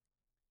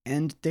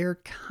 And they're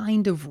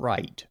kind of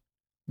right.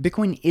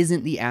 Bitcoin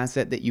isn't the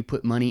asset that you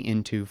put money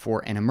into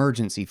for an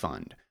emergency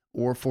fund,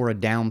 or for a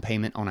down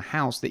payment on a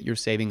house that you're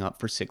saving up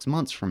for 6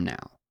 months from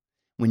now.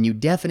 When you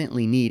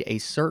definitely need a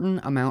certain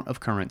amount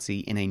of currency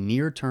in a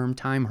near-term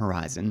time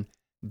horizon,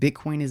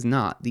 Bitcoin is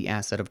not the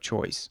asset of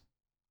choice.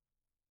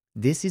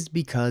 This is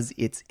because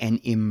it's an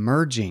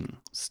emerging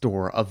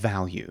store of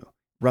value,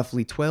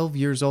 roughly 12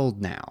 years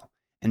old now,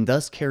 and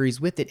thus carries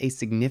with it a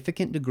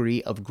significant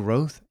degree of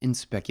growth and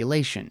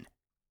speculation.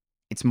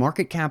 Its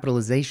market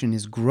capitalization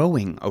is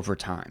growing over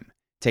time,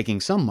 taking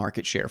some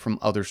market share from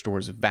other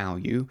stores of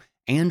value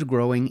and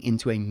growing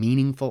into a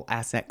meaningful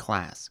asset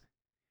class.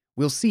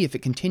 We'll see if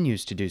it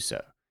continues to do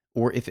so,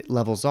 or if it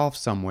levels off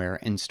somewhere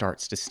and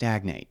starts to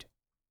stagnate.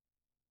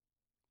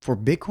 For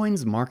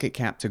Bitcoin's market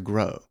cap to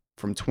grow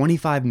from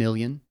 25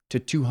 million to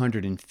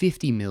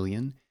 250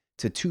 million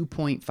to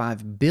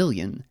 2.5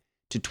 billion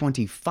to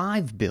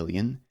 25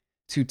 billion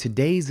to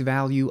today's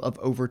value of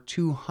over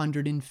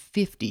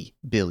 250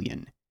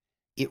 billion,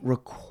 it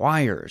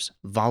requires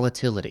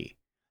volatility,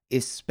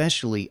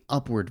 especially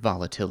upward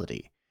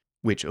volatility,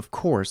 which of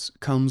course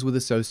comes with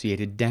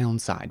associated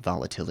downside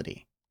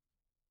volatility.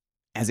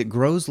 As it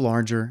grows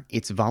larger,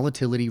 its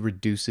volatility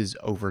reduces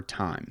over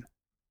time.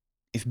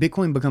 If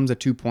Bitcoin becomes a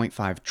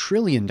 $2.5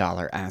 trillion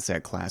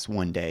asset class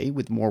one day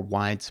with more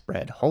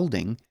widespread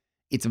holding,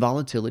 its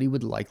volatility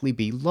would likely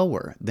be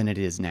lower than it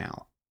is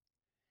now.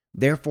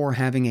 Therefore,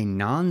 having a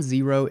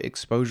non-zero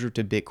exposure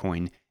to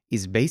Bitcoin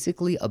is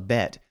basically a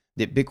bet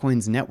that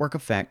Bitcoin's network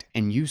effect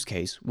and use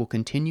case will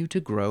continue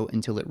to grow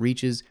until it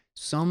reaches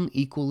some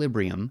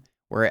equilibrium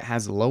where it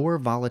has lower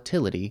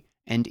volatility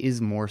and is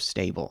more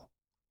stable.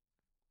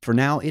 For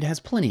now, it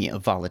has plenty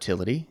of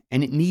volatility,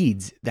 and it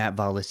needs that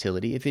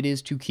volatility if it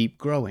is to keep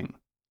growing.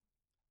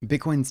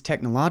 Bitcoin's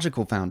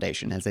technological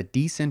foundation as a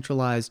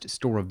decentralized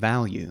store of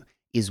value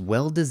is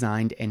well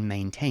designed and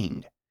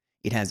maintained.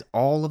 It has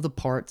all of the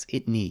parts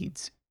it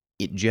needs.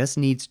 It just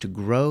needs to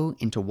grow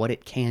into what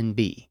it can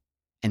be,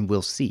 and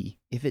we'll see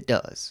if it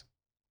does.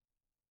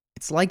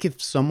 It's like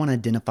if someone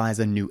identifies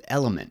a new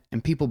element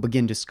and people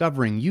begin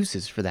discovering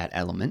uses for that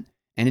element,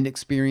 and it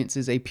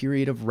experiences a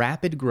period of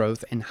rapid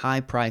growth and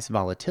high price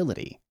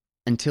volatility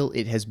until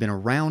it has been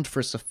around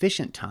for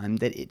sufficient time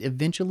that it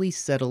eventually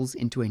settles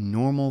into a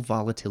normal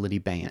volatility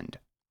band.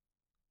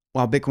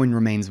 While Bitcoin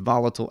remains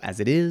volatile as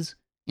it is,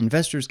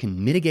 investors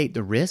can mitigate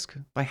the risk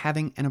by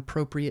having an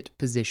appropriate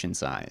position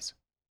size.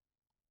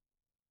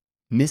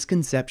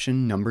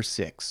 Misconception number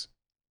 6.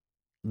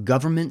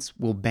 Governments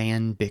will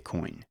ban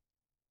Bitcoin.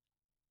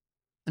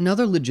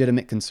 Another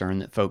legitimate concern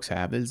that folks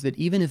have is that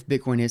even if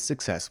Bitcoin is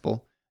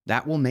successful,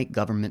 that will make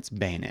governments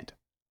ban it.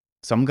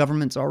 Some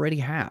governments already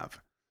have,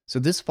 so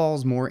this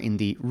falls more in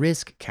the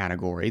risk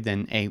category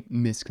than a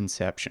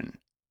misconception.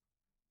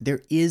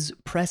 There is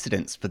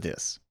precedence for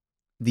this.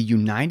 The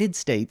United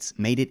States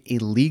made it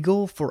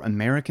illegal for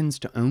Americans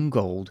to own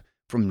gold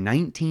from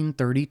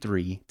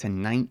 1933 to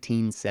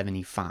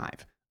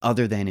 1975,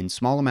 other than in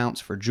small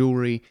amounts for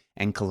jewelry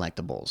and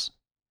collectibles.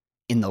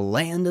 In the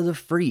land of the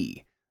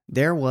free,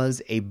 there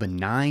was a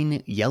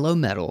benign yellow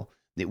metal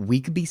that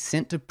we could be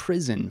sent to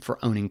prison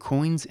for owning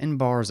coins and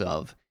bars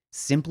of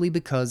simply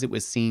because it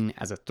was seen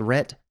as a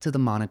threat to the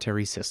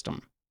monetary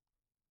system.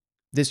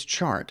 This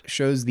chart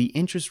shows the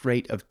interest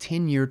rate of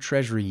 10-year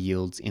Treasury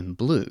yields in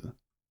blue.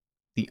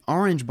 The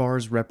orange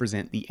bars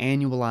represent the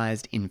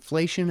annualized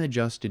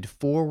inflation-adjusted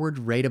forward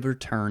rate of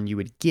return you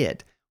would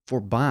get for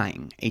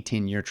buying a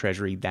 10-year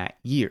Treasury that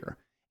year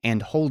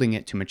and holding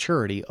it to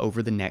maturity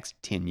over the next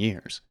 10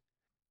 years.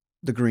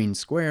 The green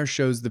square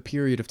shows the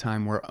period of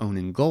time where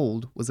owning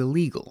gold was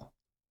illegal.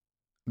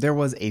 There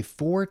was a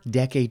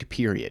 4-decade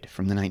period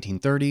from the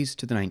 1930s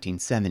to the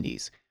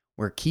 1970s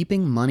where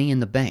keeping money in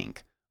the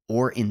bank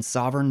or in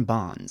sovereign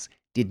bonds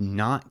did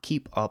not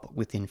keep up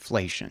with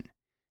inflation.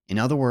 In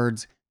other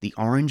words, the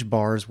orange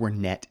bars were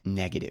net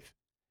negative.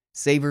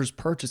 Savers'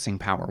 purchasing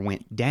power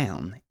went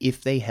down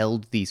if they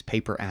held these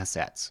paper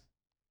assets.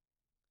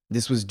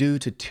 This was due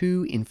to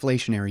 2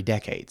 inflationary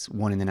decades,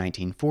 one in the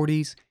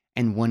 1940s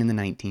and one in the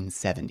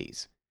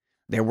 1970s.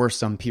 There were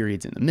some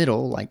periods in the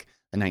middle, like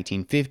the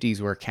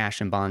 1950s, where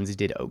cash and bonds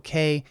did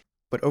okay,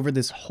 but over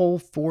this whole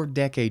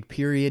 4-decade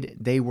period,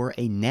 they were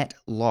a net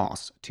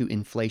loss to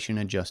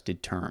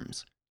inflation-adjusted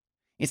terms.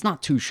 It's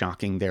not too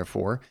shocking,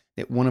 therefore,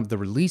 that one of the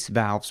release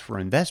valves for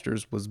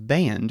investors was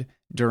banned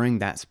during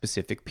that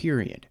specific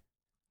period.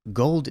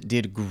 Gold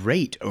did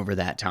great over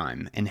that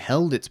time and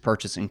held its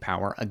purchasing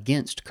power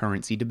against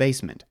currency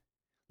debasement.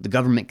 The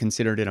government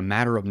considered it a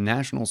matter of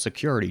national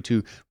security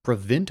to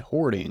prevent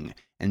hoarding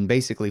and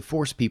basically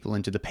force people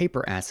into the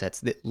paper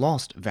assets that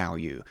lost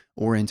value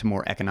or into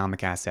more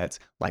economic assets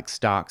like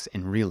stocks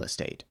and real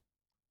estate.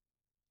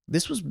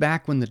 This was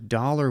back when the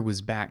dollar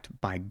was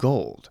backed by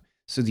gold,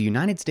 so the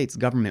United States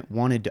government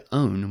wanted to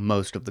own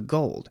most of the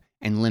gold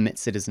and limit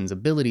citizens'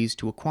 abilities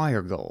to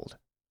acquire gold.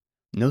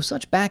 No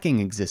such backing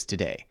exists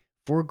today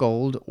for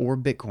gold or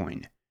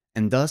Bitcoin,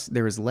 and thus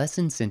there is less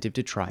incentive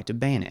to try to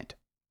ban it.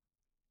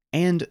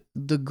 And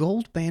the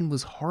gold ban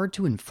was hard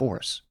to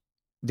enforce.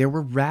 There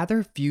were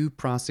rather few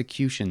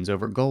prosecutions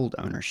over gold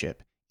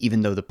ownership,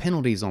 even though the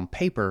penalties on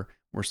paper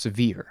were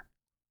severe.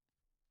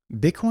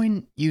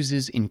 Bitcoin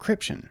uses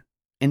encryption,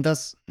 and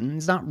thus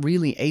is not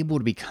really able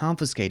to be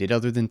confiscated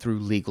other than through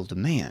legal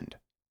demand.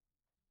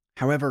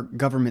 However,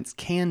 governments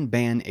can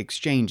ban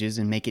exchanges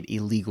and make it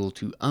illegal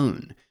to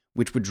own,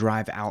 which would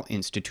drive out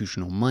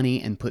institutional money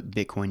and put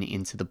Bitcoin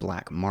into the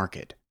black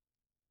market.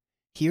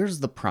 Here's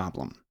the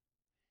problem.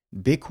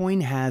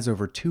 Bitcoin has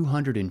over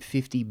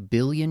 $250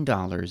 billion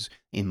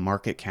in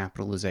market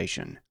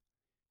capitalization.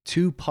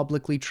 Two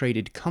publicly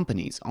traded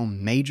companies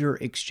on major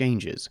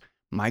exchanges,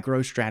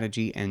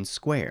 MicroStrategy and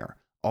Square,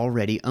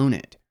 already own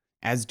it,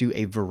 as do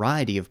a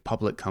variety of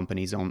public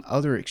companies on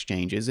other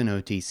exchanges and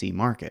OTC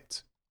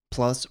markets,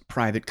 plus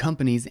private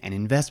companies and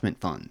investment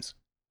funds.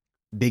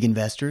 Big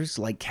investors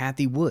like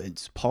Cathie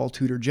Woods, Paul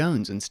Tudor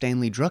Jones, and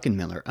Stanley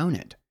Druckenmiller own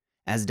it,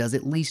 as does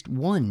at least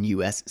one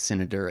U.S.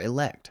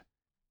 senator-elect.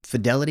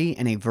 Fidelity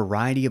and a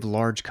variety of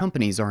large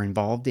companies are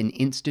involved in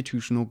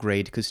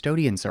institutional-grade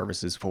custodian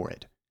services for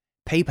it.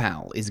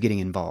 PayPal is getting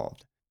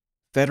involved.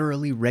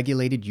 Federally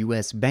regulated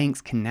U.S.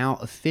 banks can now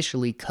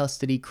officially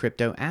custody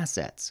crypto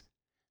assets.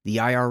 The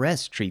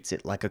IRS treats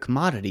it like a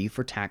commodity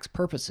for tax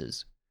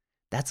purposes.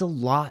 That's a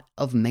lot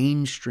of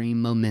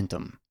mainstream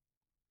momentum.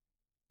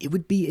 It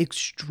would be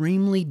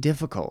extremely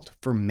difficult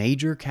for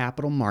major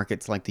capital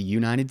markets like the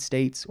United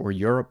States or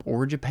Europe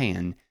or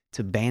Japan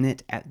to ban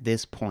it at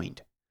this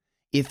point.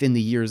 If in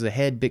the years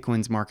ahead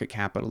Bitcoin's market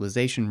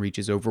capitalization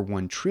reaches over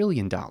 $1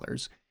 trillion,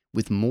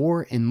 with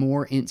more and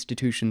more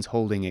institutions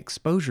holding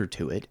exposure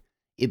to it,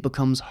 it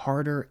becomes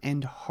harder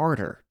and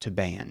harder to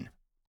ban.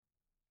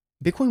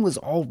 Bitcoin was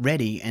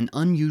already an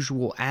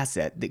unusual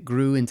asset that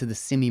grew into the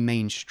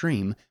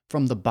semi-mainstream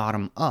from the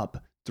bottom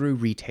up through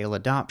retail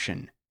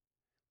adoption.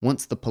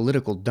 Once the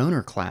political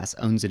donor class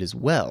owns it as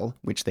well,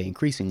 which they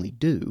increasingly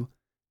do,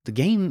 the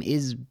game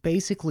is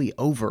basically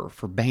over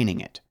for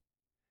banning it.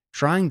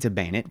 Trying to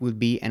ban it would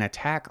be an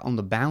attack on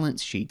the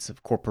balance sheets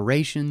of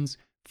corporations,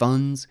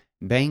 funds,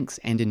 banks,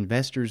 and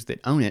investors that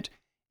own it,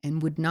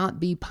 and would not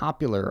be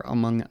popular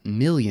among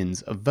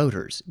millions of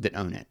voters that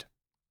own it.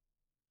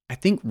 I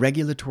think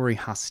regulatory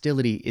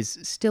hostility is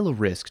still a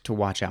risk to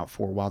watch out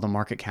for while the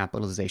market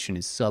capitalization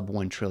is sub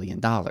 $1 trillion,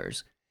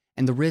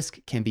 and the risk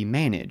can be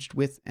managed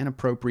with an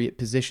appropriate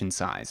position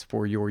size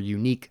for your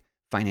unique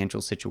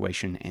financial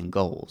situation and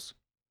goals.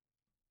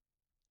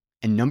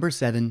 And number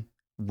 7,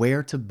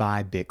 where to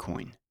buy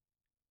Bitcoin.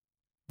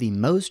 The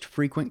most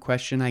frequent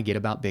question I get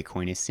about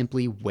Bitcoin is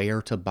simply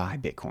where to buy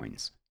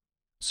Bitcoins.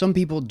 Some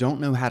people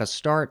don't know how to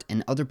start,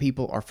 and other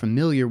people are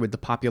familiar with the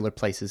popular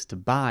places to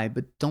buy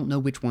but don't know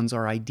which ones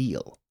are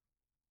ideal.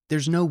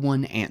 There's no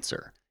one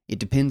answer. It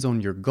depends on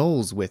your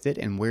goals with it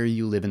and where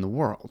you live in the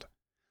world.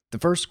 The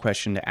first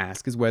question to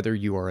ask is whether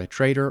you are a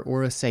trader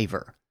or a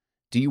saver.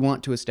 Do you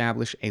want to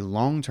establish a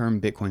long-term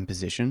Bitcoin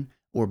position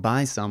or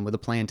buy some with a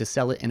plan to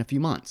sell it in a few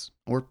months,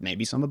 or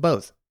maybe some of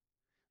both?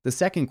 The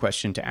second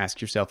question to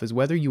ask yourself is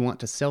whether you want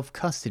to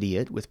self-custody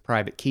it with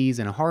private keys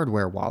and a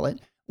hardware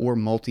wallet or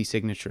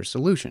multi-signature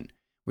solution,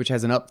 which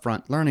has an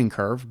upfront learning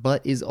curve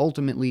but is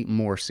ultimately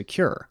more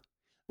secure,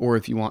 or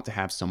if you want to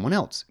have someone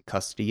else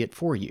custody it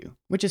for you,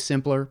 which is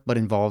simpler but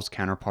involves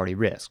counterparty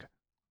risk.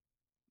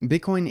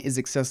 Bitcoin is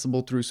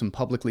accessible through some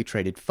publicly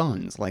traded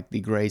funds like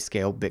the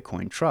Grayscale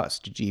Bitcoin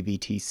Trust,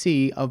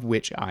 GBTC, of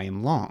which I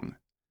am long.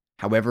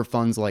 However,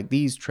 funds like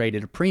these trade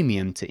at a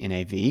premium to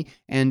NAV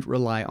and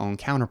rely on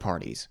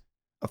counterparties.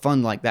 A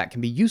fund like that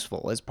can be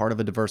useful as part of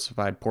a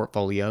diversified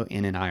portfolio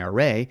in an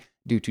IRA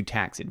due to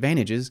tax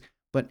advantages,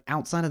 but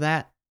outside of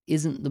that,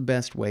 isn't the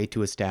best way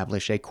to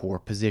establish a core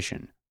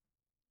position.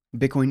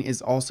 Bitcoin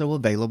is also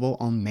available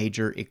on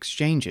major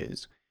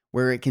exchanges,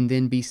 where it can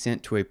then be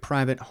sent to a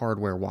private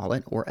hardware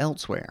wallet or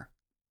elsewhere.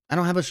 I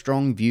don't have a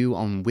strong view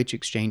on which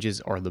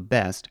exchanges are the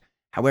best.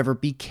 However,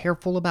 be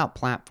careful about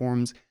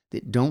platforms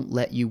that don't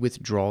let you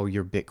withdraw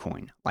your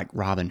Bitcoin, like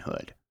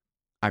Robinhood.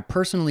 I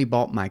personally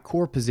bought my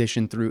core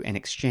position through an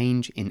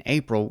exchange in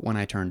April when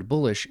I turned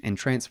bullish and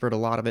transferred a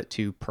lot of it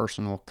to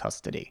personal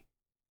custody.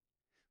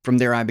 From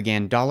there, I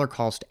began dollar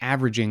cost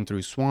averaging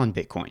through Swan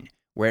Bitcoin,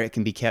 where it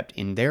can be kept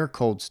in their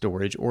cold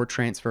storage or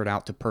transferred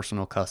out to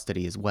personal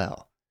custody as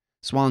well.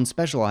 Swan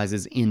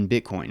specializes in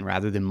Bitcoin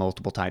rather than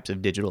multiple types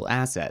of digital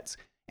assets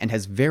and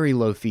has very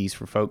low fees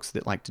for folks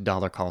that like to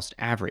dollar cost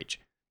average.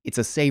 It's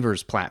a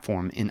saver's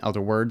platform, in other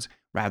words,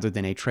 rather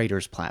than a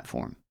trader's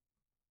platform.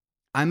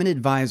 I'm an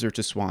advisor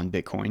to Swan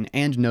Bitcoin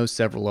and know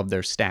several of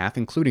their staff,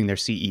 including their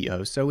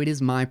CEO, so it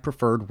is my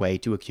preferred way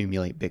to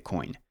accumulate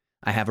Bitcoin.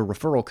 I have a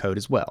referral code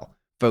as well.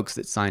 Folks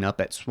that sign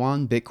up at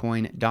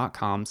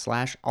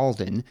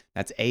swanbitcoin.com/Alden,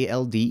 that's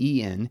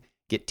ALDEN,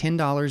 get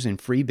 $10 in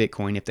free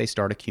Bitcoin if they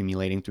start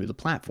accumulating through the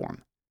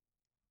platform.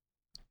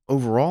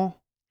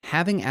 Overall,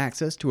 having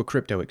access to a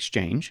crypto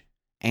exchange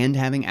and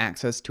having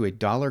access to a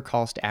dollar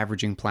cost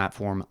averaging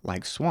platform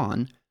like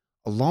Swan,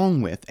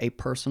 along with a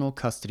personal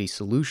custody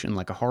solution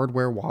like a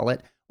hardware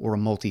wallet or a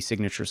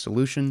multi-signature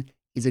solution,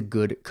 is a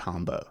good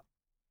combo.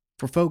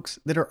 For folks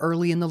that are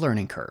early in the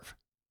learning curve,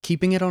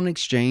 keeping it on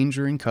exchange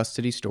or in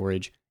custody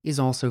storage is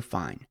also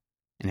fine.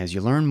 And as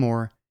you learn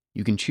more,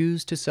 you can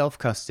choose to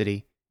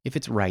self-custody if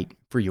it's right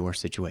for your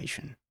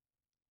situation.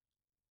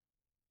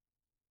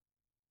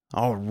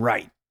 All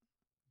right,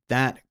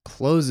 that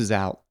closes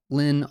out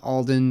Lynn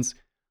Alden's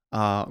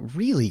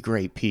really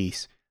great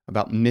piece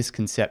about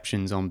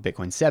misconceptions on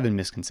Bitcoin, 7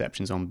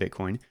 misconceptions on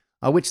Bitcoin,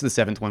 which the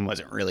 7th one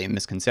wasn't really a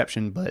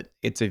misconception, but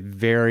it's a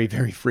very,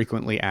 very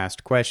frequently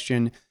asked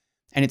question.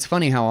 And it's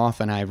funny how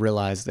often I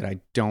realize that I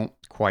don't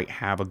quite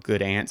have a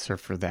good answer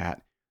for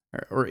that,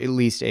 or at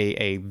least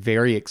a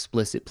very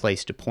explicit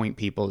place to point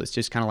people. It's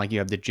just kind of like you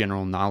have the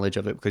general knowledge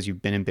of it because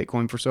you've been in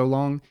Bitcoin for so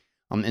long.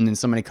 And then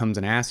somebody comes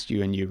and asks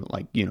you, and you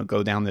like,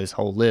 go down this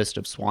whole list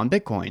of Swan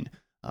Bitcoin,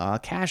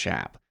 Cash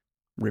App,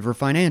 River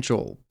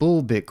Financial,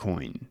 Bull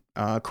Bitcoin,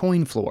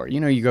 CoinFloor.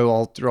 You go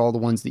all through all the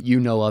ones that you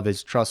know of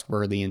as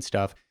trustworthy and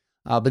stuff.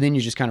 But then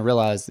you just kind of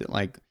realize that,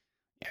 like,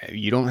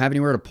 you don't have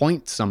anywhere to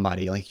point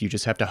somebody. Like, you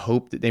just have to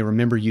hope that they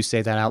remember you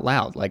say that out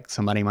loud. Like,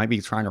 somebody might be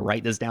trying to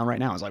write this down right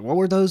now. It's like, what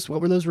were those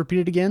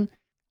repeated again?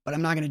 But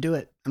I'm not going to do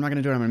it. I'm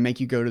going to make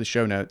you go to the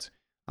show notes.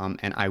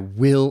 And I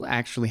will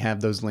actually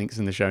have those links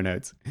in the show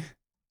notes.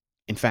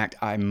 In fact,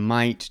 I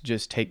might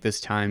just take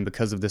this time,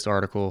 because of this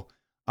article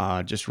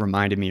just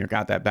reminded me, or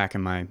got that back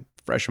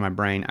fresh in my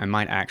brain. I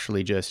might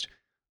actually just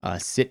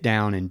sit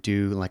down and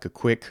do like a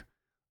quick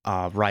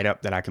write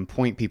up that I can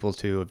point people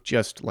to, of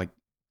just like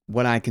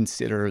what I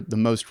consider the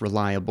most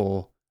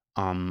reliable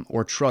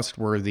or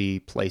trustworthy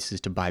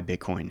places to buy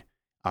Bitcoin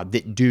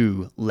that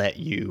do let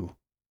you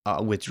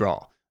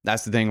withdraw.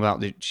 That's the thing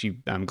about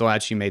that. I'm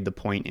glad she made the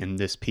point in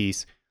this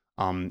piece.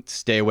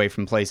 Stay away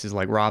from places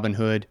like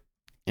Robinhood,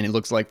 and it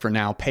looks like for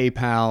now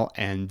PayPal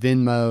and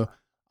Venmo,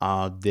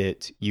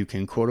 that you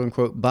can quote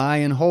unquote buy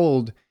and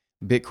hold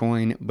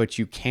Bitcoin, but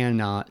you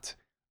cannot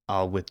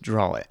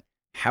withdraw it.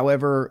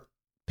 However,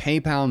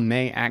 PayPal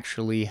may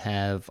actually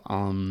have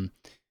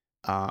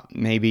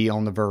maybe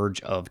on the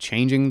verge of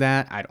changing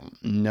that. I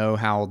don't know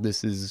how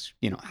this is,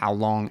 how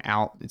long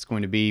out it's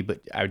going to be, but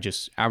I would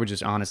just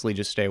honestly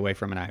just stay away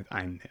from it.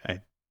 I'm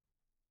a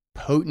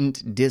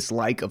potent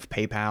dislike of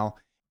PayPal.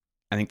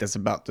 I think that's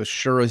about the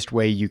surest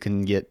way you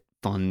can get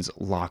funds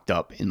locked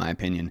up, in my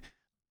opinion.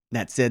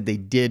 That said, they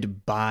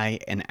did buy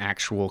an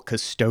actual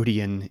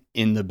custodian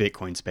in the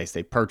Bitcoin space.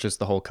 They purchased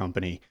the whole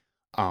company.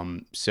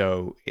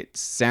 So it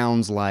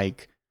sounds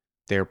like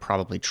they're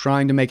probably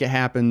trying to make it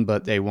happen,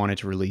 but they wanted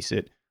to release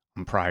it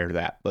prior to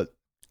that. But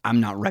I'm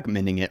not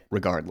recommending it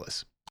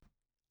regardless.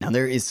 Now,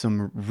 there is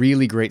some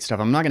really great stuff.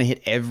 I'm not going to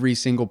hit every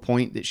single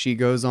point that she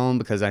goes on,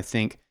 because I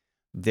think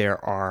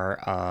there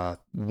are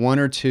one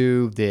or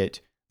two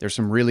that there's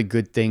some really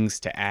good things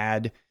to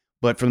add.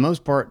 But for the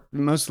most part,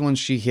 most of the ones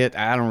she hit,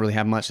 I don't really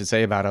have much to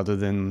say about, other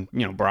than,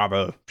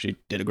 bravo. She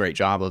did a great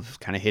job of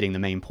kind of hitting the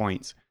main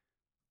points.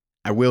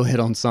 I will hit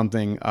on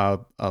something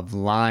of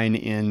line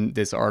in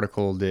this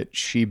article that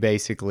she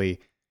basically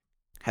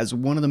has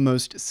one of the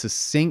most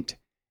succinct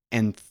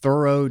and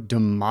thorough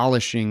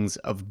demolishings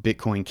of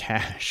Bitcoin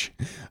Cash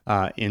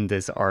in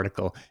this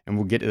article. And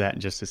we'll get to that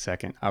in just a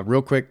second.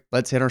 Real quick,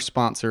 let's hit our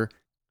sponsor,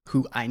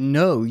 who I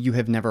know you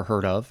have never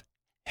heard of,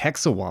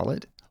 Hexa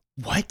Wallet.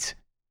 What?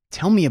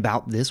 Tell me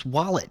about this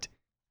wallet.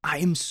 I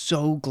am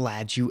so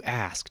glad you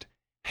asked.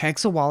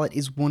 Hexa Wallet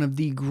is one of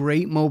the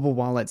great mobile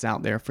wallets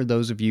out there for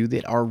those of you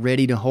that are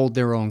ready to hold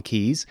their own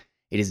keys.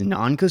 It is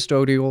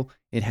non-custodial.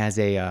 It has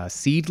a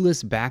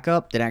seedless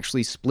backup that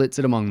actually splits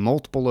it among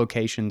multiple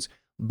locations,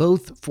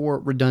 both for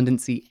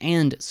redundancy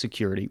and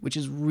security, which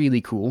is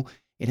really cool.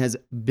 It has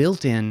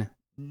built-in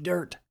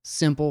dirt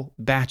simple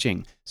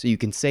batching, so you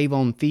can save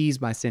on fees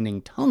by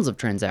sending tons of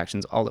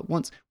transactions all at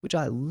once, which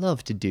I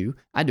love to do.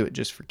 I do it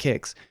just for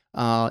kicks.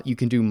 You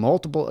can do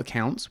multiple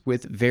accounts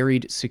with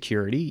varied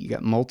security. You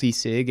got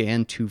multi-sig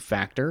and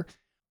two-factor.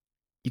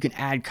 You can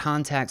add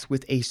contacts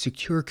with a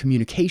secure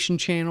communication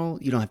channel.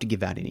 You don't have to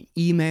give out any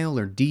email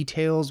or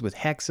details with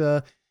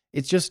Hexa.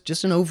 It's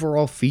just an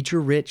overall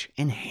feature-rich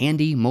and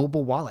handy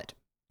mobile wallet.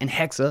 And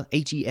Hexa,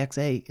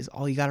 Hexa, is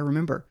all you got to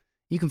remember.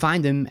 You can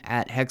find them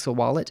at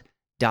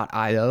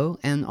hexawallet.io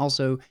and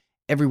also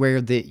everywhere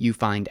that you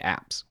find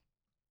apps.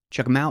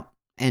 Check them out,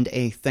 and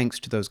a thanks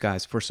to those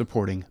guys for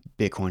supporting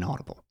Bitcoin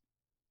Audible.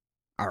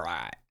 All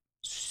right,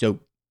 so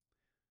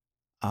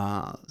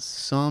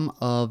some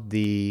of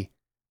the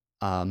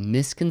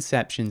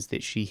misconceptions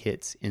that she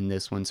hits in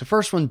this one. So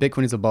first one,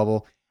 Bitcoin is a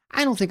bubble.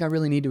 I don't think I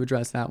really need to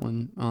address that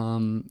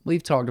one.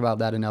 We've talked about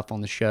that enough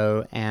on the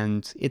show,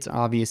 and it's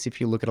obvious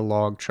if you look at a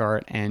log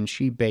chart, and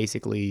she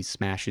basically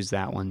smashes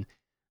that one.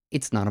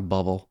 It's not a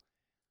bubble.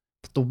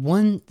 But the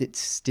one that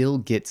still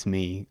gets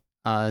me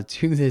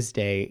to this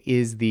day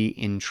is the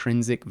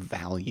intrinsic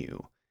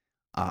value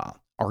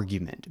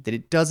argument, that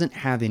it doesn't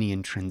have any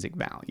intrinsic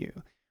value,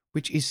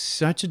 which is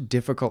such a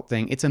difficult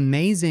thing. It's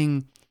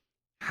amazing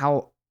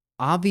how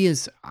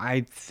obvious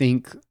I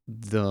think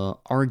the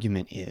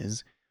argument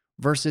is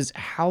versus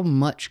how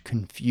much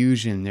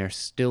confusion there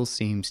still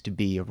seems to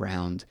be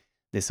around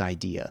this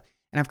idea.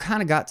 And I've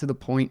kind of got to the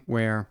point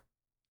where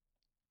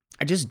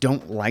I just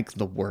don't like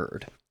the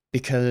word,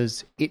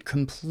 because it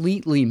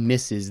completely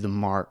misses the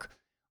mark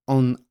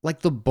on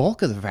like the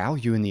bulk of the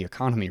value in the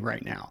economy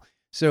right now.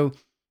 So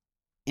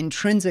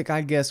intrinsic,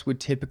 I guess, would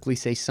typically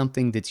say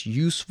something that's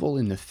useful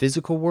in the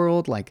physical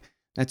world. Like,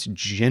 that's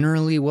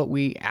generally what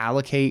we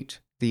allocate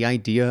the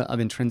idea of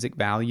intrinsic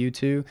value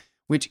to,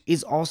 which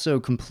is also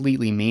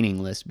completely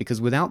meaningless,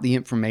 because without the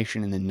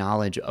information and the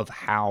knowledge of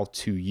how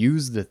to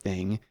use the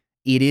thing,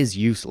 it is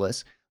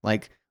useless.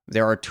 Like,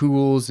 there are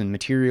tools and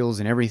materials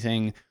and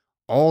everything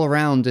all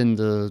around in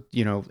the,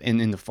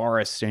 in the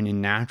forests and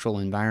in natural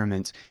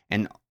environments.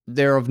 And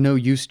they're of no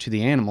use to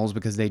the animals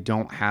because they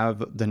don't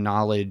have the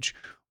knowledge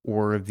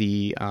or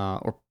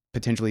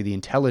potentially the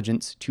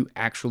intelligence to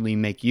actually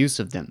make use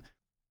of them.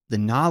 The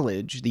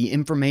knowledge, the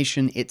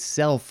information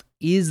itself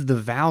is the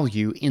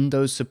value in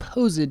those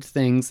supposed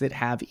things that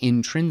have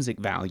intrinsic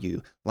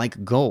value,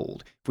 like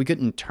gold. If we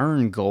couldn't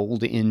turn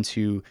gold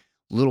into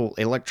little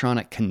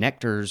electronic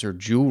connectors or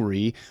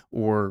jewelry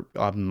or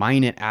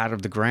mine it out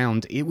of the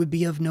ground, it would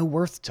be of no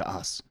worth to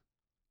us.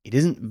 It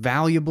isn't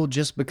valuable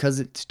just because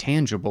it's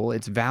tangible.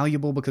 It's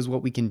valuable because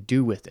what we can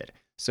do with it.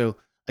 So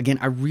again,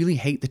 I really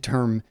hate the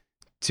term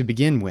to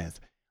begin with,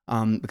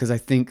 because I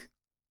think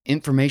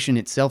information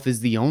itself is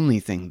the only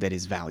thing that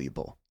is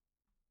valuable.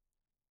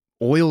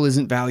 Oil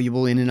isn't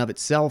valuable in and of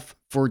itself.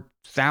 For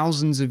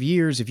thousands of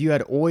years, if you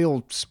had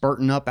oil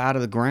spurting up out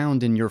of the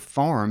ground in your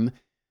farm,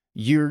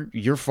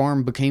 your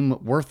farm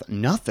became worth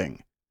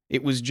nothing.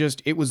 It was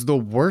the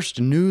worst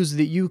news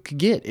that you could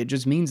get. It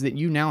just means that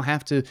you now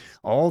have to,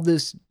 all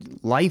this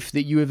life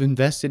that you have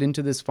invested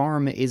into this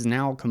farm is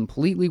now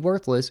completely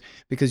worthless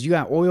because you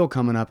got oil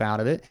coming up out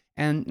of it,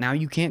 and now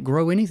you can't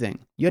grow anything.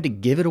 You had to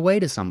give it away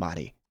to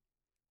somebody.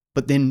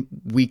 But then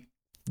we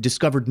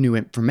discovered new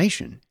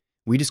information.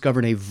 We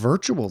discovered a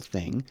virtual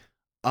thing,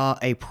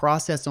 a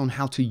process on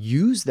how to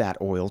use that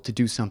oil to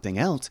do something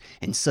else,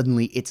 and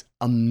suddenly it's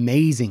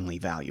amazingly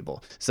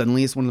valuable.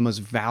 Suddenly it's one of the most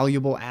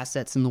valuable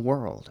assets in the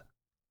world.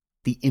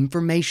 The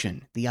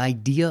information, the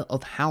idea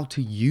of how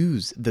to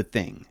use the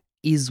thing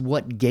is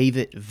what gave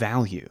it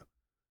value.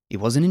 It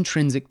wasn't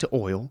intrinsic to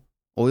oil.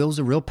 Oil's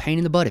a real pain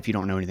in the butt if you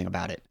don't know anything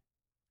about it.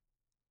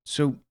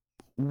 So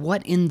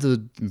what in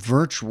the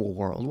virtual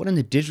world, what in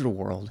the digital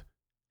world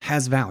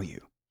has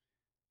value?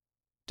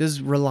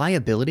 Does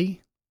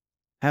reliability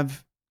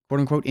have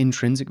quote-unquote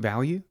intrinsic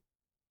value?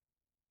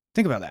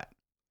 Think about that.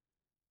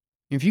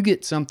 If you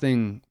get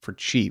something for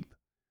cheap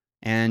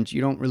and you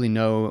don't really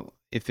know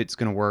if it's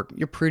going to work,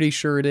 you're pretty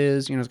sure it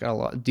is. It's got a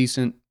lot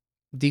decent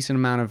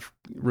amount of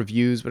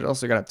reviews, but it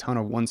also got a ton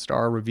of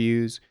 1-star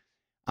reviews.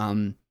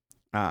 And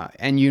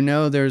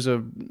there's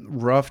a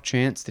rough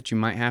chance that you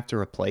might have to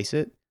replace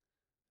it.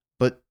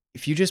 But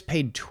if you just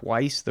paid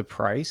twice the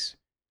price,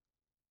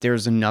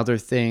 there's another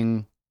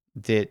thing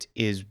that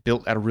is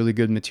built out of really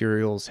good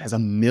materials, has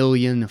 1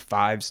 million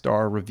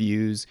 5-star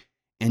reviews,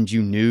 and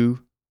you knew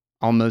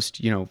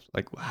almost,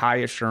 like high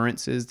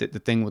assurances that the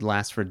thing would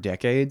last for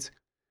decades.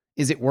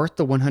 Is it worth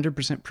the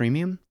 100%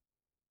 premium?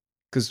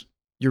 Because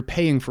you're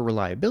paying for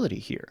reliability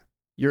here.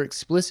 You're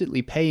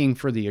explicitly paying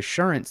for the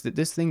assurance that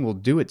this thing will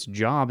do its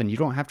job and you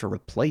don't have to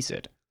replace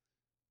it.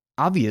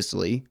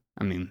 Obviously,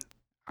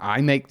 I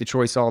make the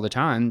choice all the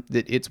time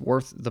that it's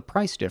worth the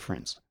price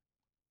difference.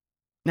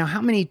 Now,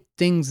 how many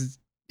things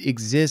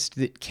exist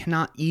that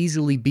cannot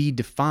easily be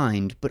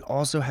defined, but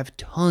also have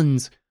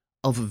tons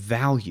of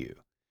value?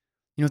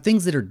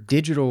 Things that are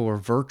digital or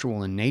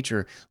virtual in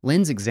nature.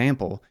 Lynn's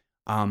example,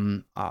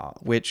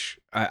 which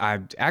I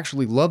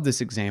actually love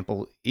this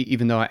example,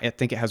 even though I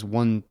think it has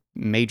one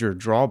major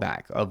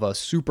drawback of a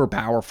super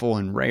powerful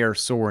and rare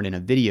sword in a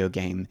video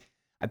game.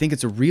 I think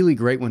it's a really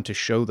great one to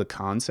show the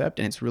concept,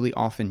 and it's really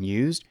often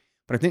used.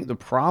 But I think the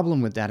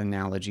problem with that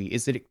analogy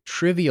is that it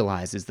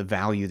trivializes the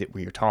value that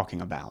we are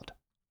talking about.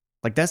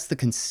 Like, that's the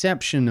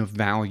conception of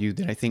value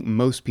that I think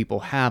most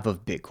people have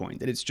of Bitcoin,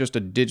 that it's just a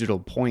digital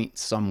point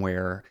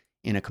somewhere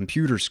in a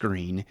computer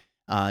screen,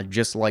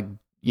 just like,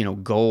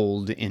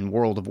 gold in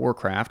World of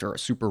Warcraft or a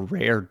super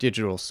rare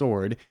digital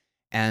sword.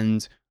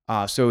 And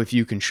so if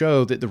you can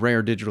show that the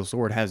rare digital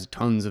sword has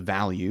tons of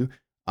value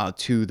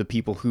to the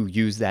people who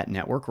use that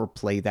network or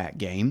play that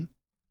game,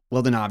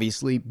 well, then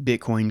obviously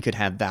Bitcoin could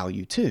have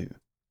value too.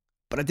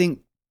 But I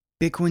think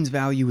Bitcoin's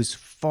value is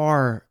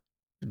far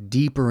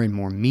deeper and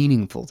more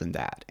meaningful than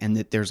that, and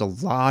that there's a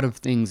lot of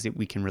things that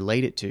we can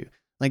relate it to.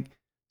 Like,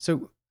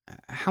 so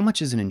how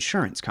much is an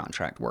insurance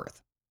contract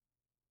worth?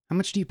 How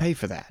much do you pay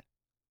for that?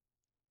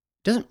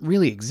 It doesn't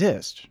really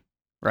exist,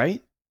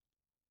 right?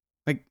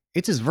 Like,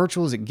 it's as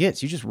virtual as it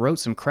gets. You just wrote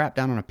some crap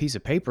down on a piece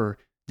of paper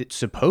that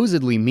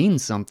supposedly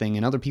means something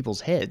in other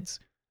people's heads.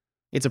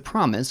 It's a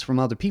promise from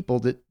other people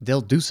that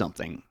they'll do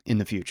something in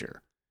the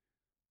future.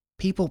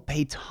 People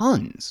pay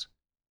tons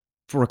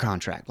for a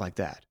contract like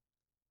that.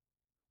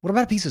 What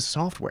about a piece of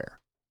software?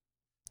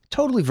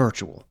 Totally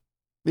virtual.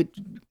 It,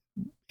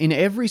 in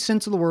every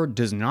sense of the word,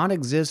 does not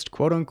exist,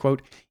 quote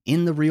unquote,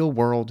 in the real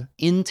world,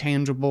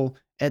 intangible,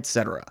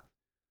 etc.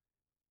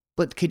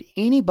 But could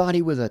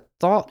anybody with a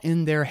thought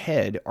in their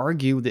head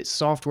argue that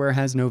software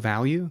has no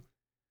value?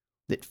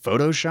 That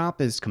Photoshop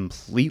is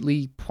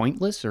completely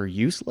pointless or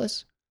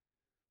useless?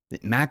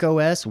 That Mac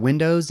OS,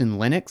 Windows, and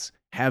Linux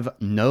have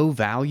no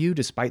value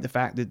despite the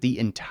fact that the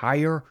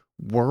entire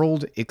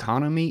world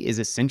economy is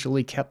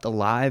essentially kept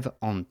alive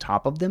on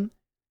top of them?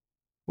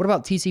 What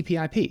about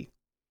TCP/IP?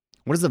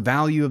 What is the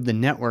value of the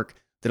network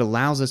that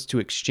allows us to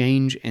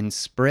exchange and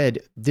spread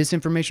this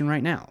information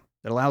right now?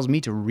 That allows me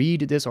to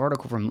read this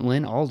article from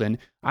Lynn Alden.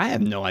 I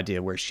have no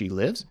idea where she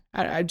lives.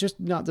 I just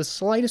not the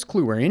slightest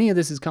clue where any of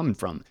this is coming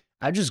from.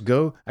 I just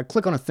go, I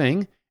click on a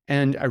thing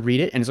and I read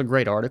it, and it's a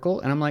great article,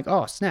 and I'm like,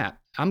 oh, snap,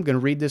 I'm going to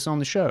read this on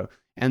the show.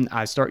 And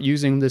I start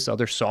using this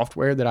other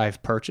software that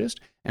I've purchased,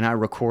 and I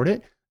record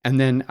it, and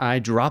then I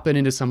drop it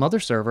into some other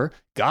server.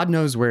 God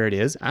knows where it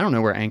is. I don't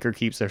know where Anchor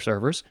keeps their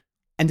servers.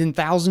 And then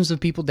thousands of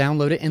people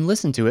download it and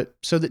listen to it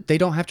so that they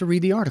don't have to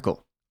read the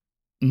article.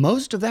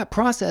 Most of that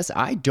process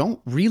I don't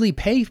really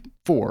pay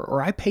for,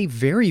 or I pay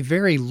very,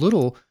 very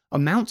little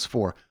amounts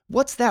for.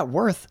 What's that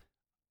worth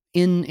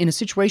in a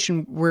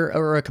situation where,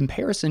 or a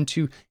comparison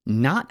to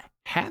not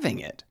having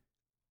it?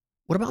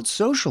 What about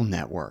social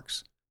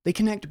networks? They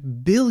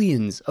connect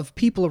billions of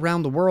people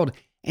around the world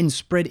and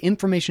spread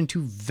information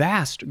to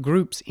vast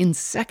groups in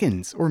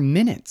seconds or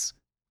minutes.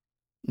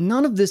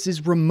 None of this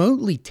is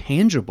remotely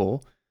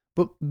tangible,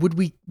 but would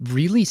we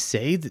really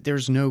say that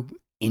there's no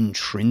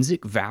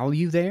intrinsic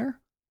value there?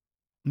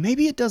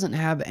 Maybe it doesn't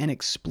have an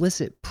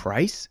explicit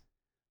price,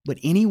 but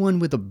anyone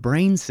with a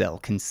brain cell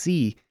can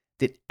see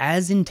that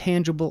as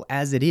intangible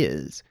as it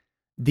is,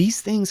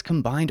 these things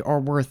combined are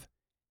worth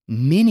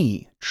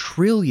many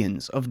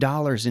trillions of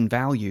dollars in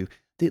value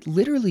that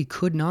literally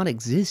could not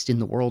exist in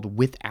the world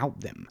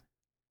without them.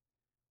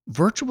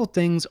 Virtual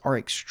things are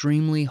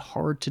extremely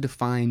hard to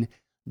define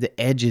the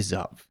edges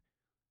of.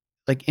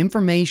 Like,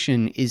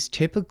 information is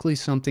typically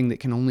something that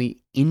can only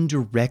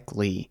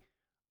indirectly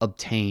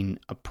obtain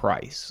a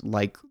price,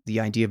 like the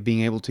idea of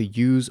being able to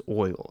use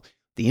oil.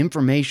 The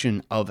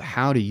information of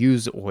how to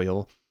use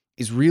oil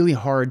is really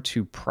hard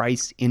to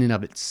price in and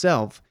of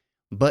itself,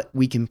 but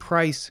we can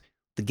price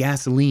the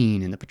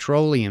gasoline and the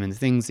petroleum and the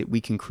things that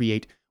we can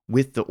create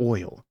with the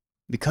oil,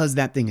 because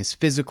that thing is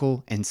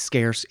physical and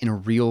scarce in a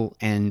real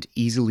and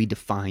easily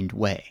defined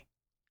way.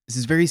 This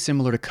is very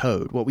similar to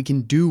code. What we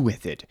can do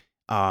with it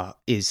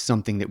is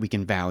something that we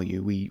can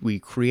value. We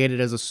create it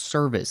as a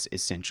service,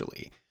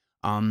 essentially.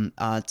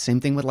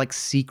 Same thing with like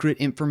secret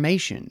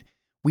information.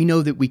 We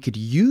know that we could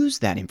use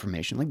that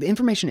information. Like, the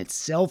information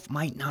itself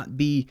might not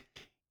be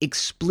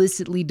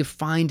explicitly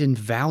defined and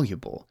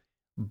valuable,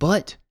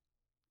 but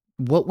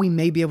what we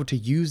may be able to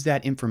use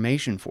that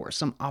information for,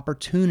 some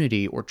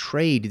opportunity or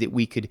trade that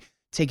we could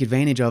take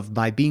advantage of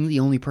by being the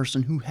only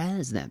person who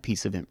has that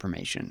piece of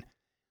information.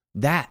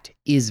 That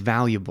is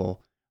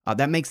valuable.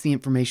 That makes the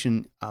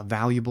information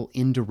valuable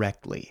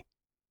indirectly.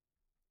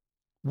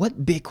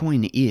 What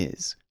Bitcoin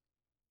is,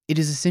 it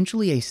is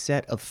essentially a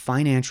set of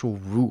financial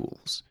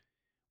rules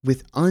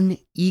with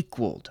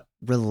unequaled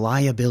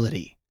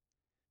reliability.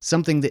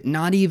 Something that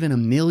not even a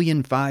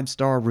million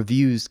 5-star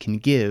reviews can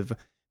give,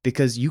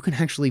 because you can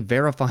actually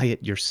verify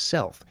it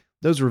yourself.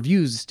 Those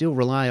reviews still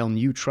rely on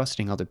you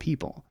trusting other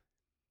people.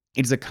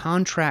 It is a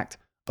contract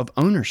of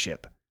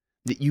ownership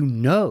that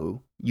you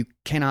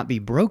cannot be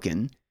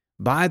broken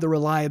by the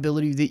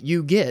reliability that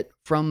you get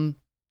from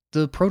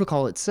the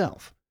protocol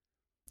itself.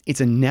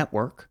 It's a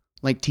network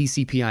like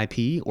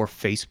TCP/IP or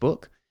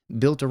Facebook,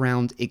 built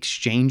around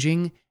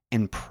exchanging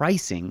and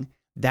pricing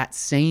that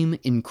same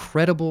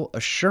incredible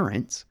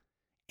assurance,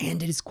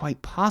 and it is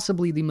quite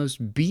possibly the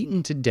most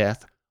beaten to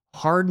death,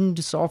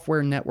 hardened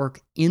software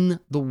network in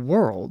the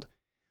world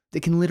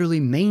that can literally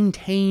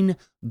maintain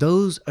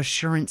those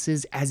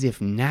assurances as if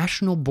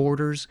national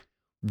borders,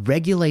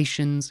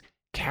 regulations,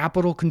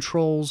 capital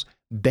controls,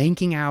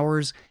 banking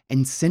hours,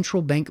 and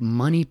central bank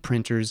money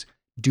printers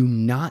do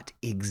not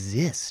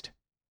exist.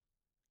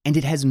 And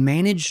it has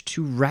managed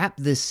to wrap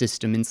this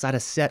system inside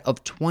a set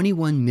of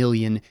 21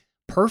 million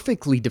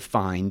perfectly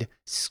defined,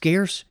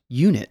 scarce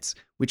units,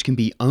 which can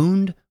be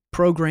owned,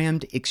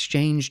 programmed,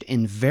 exchanged,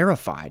 and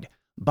verified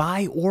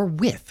by or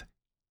with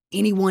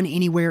anyone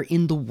anywhere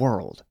in the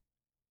world.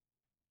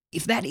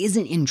 If that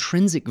isn't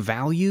intrinsic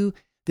value,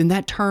 then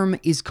that term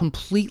is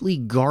completely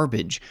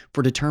garbage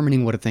for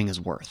determining what a thing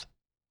is worth.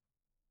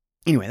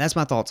 Anyway, that's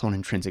my thoughts on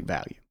intrinsic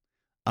value.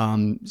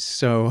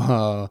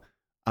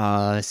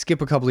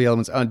 Skip a couple of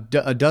elements. A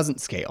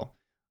doesn't scale.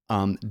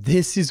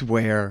 This is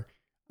where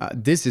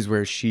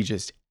she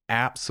just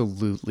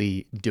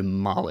absolutely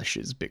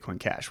demolishes Bitcoin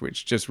Cash,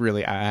 which just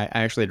really, I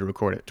actually had to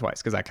record it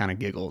twice because I kind of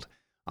giggled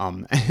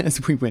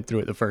as we went through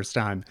it the first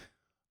time.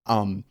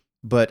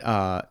 But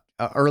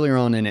earlier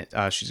on in it,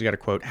 she's got a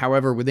quote: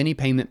 "However, with any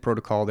payment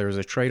protocol, there is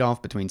a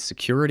trade-off between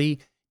security,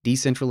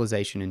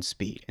 decentralization, and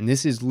speed." And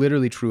this is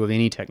literally true of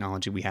any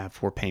technology we have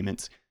for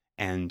payments.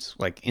 And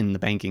like in the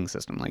banking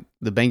system, like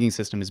the banking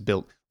system is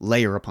built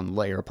layer upon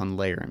layer upon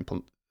layer and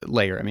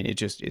layer. I mean,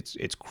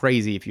 it's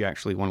crazy if you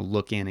actually want to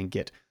look in and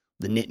get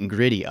the nit and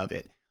gritty of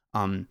it.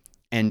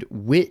 And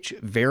which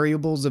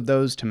variables of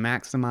those to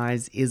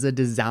maximize is a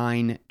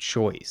design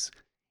choice.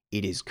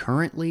 It is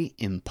currently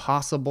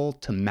impossible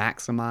to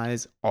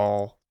maximize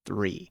all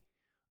three.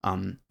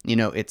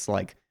 It's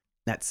like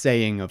that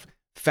saying of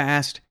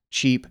fast,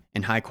 cheap,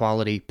 and high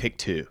quality, pick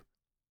two.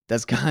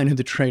 That's kind of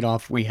the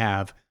trade-off we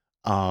have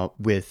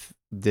with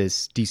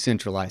this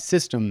decentralized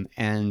system.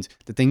 And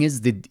the thing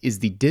is, the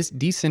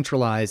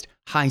decentralized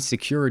high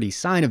security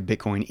side of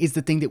Bitcoin is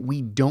the thing that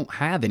we don't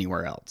have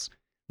anywhere else.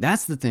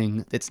 That's the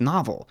thing that's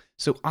novel.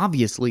 So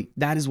obviously,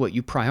 that is what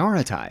you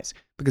prioritize.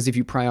 Because if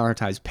you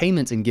prioritize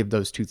payments and give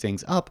those two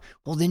things up,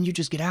 well, then you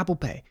just get Apple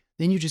Pay.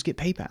 Then you just get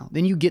PayPal.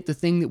 Then you get the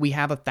thing that we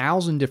have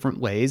 1,000 different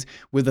ways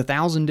with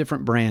 1,000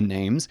 different brand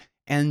names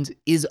and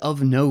is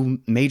of no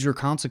major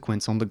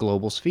consequence on the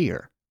global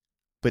sphere.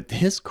 But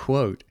this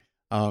quote,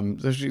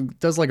 so she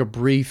does like a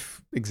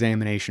brief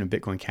examination of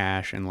Bitcoin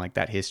Cash and like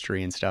that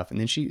history and stuff. And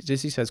then she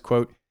says,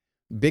 quote,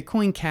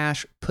 Bitcoin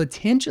Cash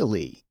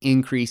potentially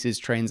increases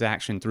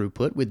transaction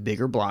throughput with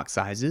bigger block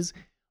sizes,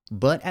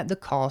 but at the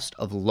cost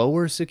of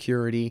lower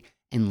security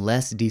and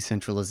less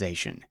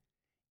decentralization.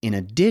 In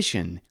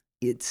addition,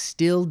 it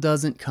still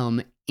doesn't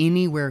come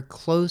anywhere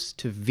close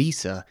to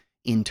Visa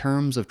in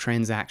terms of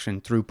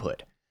transaction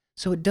throughput.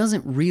 So it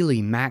doesn't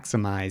really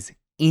maximize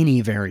any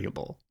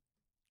variable.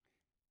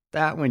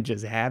 That one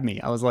just had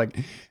me. I was like,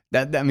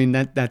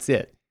 that's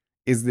it.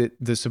 Is that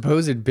the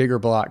supposed bigger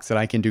blocks that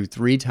I can do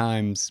 3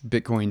 times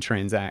Bitcoin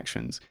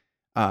transactions,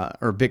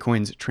 or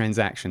Bitcoin's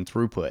transaction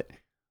throughput,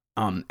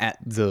 at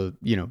the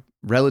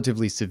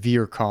relatively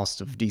severe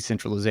cost of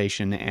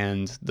decentralization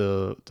and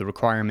the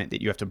requirement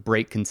that you have to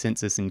break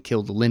consensus and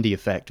kill the Lindy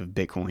effect of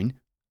Bitcoin.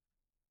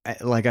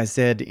 Like I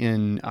said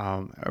in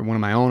one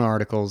of my own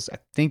articles, I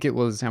think it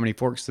was how many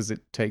forks does it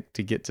take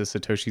to get to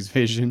Satoshi's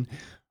vision?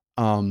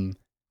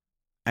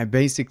 I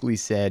basically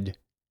said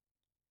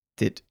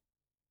that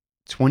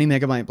 20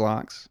 megabyte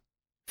blocks,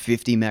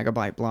 50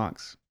 megabyte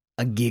blocks,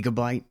 a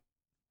gigabyte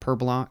per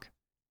block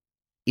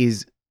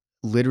is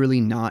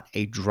literally not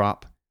a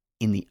drop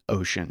in the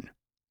ocean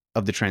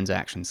of the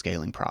transaction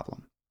scaling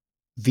problem.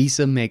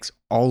 Visa makes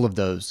all of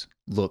those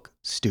look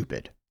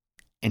stupid.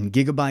 And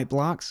gigabyte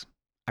blocks,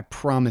 I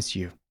promise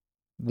you,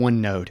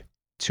 1 node,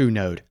 2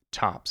 node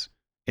tops.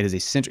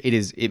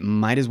 It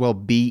might as well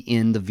be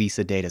in the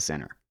Visa data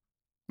center,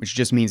 which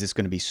just means it's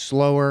going to be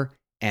slower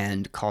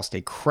and cost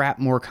a crap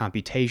more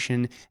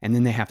computation, and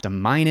then they have to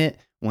mine it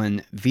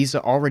when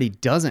Visa already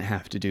doesn't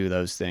have to do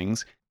those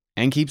things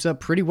and keeps up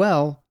pretty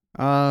well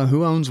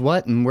who owns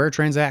what and where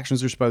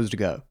transactions are supposed to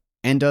go,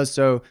 and does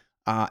so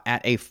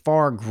at a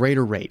far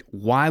greater rate.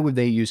 Why would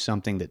they use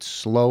something that's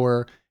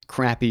slower,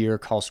 crappier,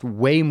 costs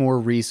way more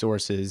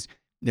resources?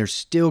 They're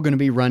still going to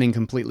be running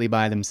completely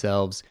by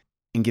themselves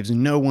and gives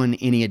no one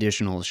any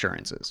additional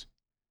assurances.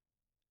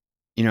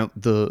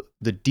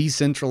 The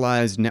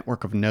decentralized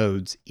network of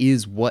nodes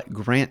is what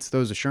grants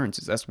those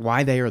assurances. That's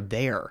why they are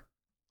there.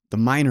 The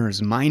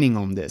miners mining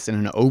on this in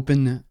an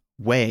open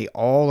way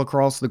all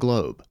across the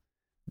globe.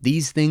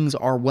 These things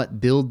are what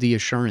build the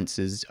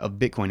assurances of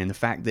Bitcoin, and the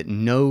fact that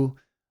none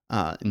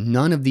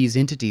of these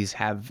entities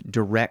have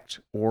direct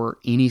or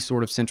any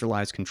sort of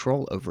centralized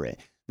control over it.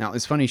 Now,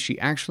 it's funny, she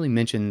actually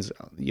mentions,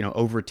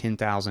 over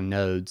 10,000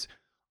 nodes,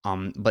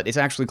 but it's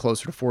actually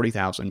closer to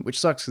 40,000, which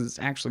sucks because it's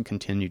actually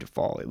continued to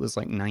fall. It was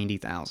like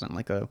 90,000,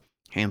 like a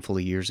handful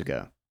of years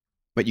ago.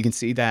 But you can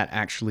see that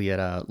actually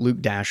at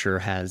Luke Dasher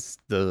has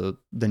the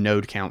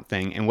node count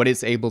thing. And what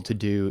it's able to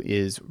do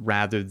is,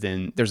 rather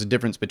than, there's a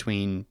difference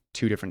between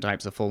 2 different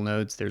types of full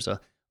nodes. There's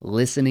a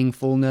listening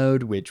full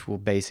node, which will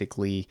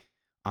basically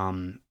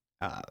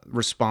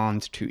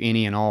respond to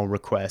any and all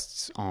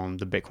requests on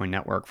the Bitcoin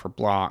network for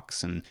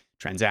blocks and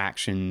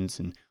transactions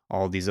and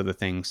all these other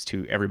things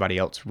to everybody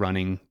else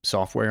running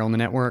software on the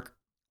network.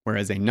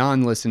 Whereas a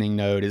non-listening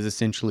node is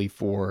essentially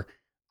for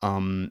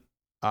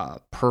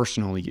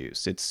personal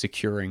use. It's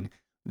securing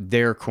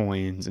their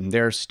coins and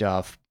their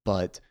stuff,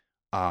 but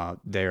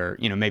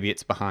maybe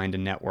it's behind a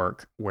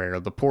network where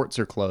the ports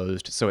are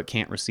closed, so it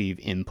can't receive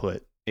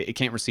input. It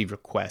can't receive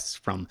requests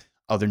from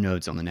other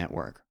nodes on the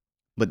network.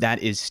 But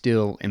that is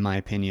still, in my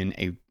opinion,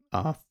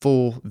 a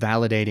full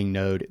validating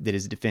node that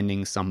is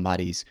defending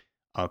somebody's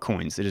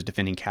coins, that is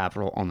defending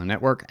capital on the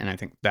network. And I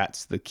think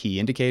that's the key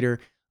indicator.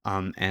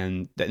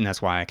 And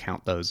that's why I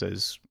count those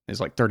as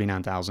like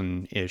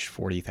 39,000-ish,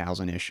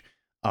 40,000-ish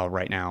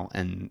right now.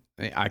 And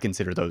I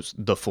consider those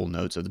the full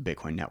nodes of the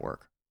Bitcoin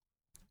network.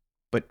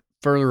 But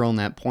further on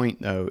that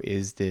point, though,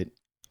 is that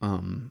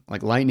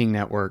like Lightning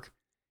Network,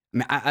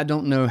 I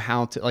don't know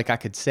how to, like, I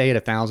could say it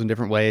 1,000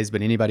 different ways,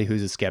 but anybody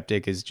who's a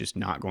skeptic is just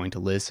not going to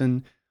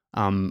listen.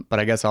 But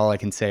I guess all I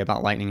can say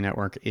about Lightning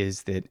Network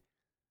is that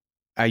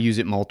I use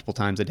it multiple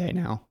times a day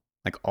now,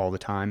 like all the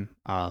time.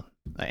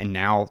 And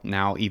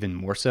now even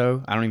more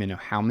so. I don't even know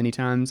how many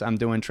times I'm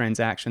doing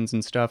transactions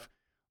and stuff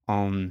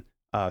on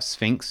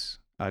Sphinx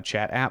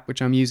chat app,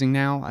 which I'm using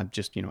now. I've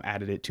just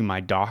added it to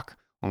my dock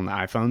on the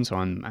iPhone, so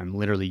I'm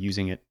literally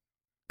using it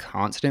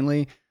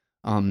constantly.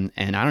 And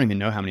I don't even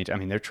know how many.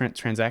 Their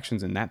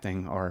transactions in that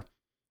thing are.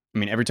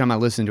 Every time I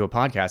listen to a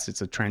podcast,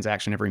 it's a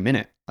transaction every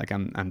minute. Like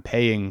I'm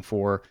paying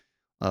for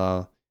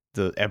the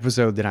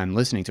episode that I'm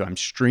listening to. I'm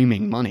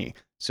streaming money,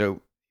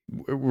 so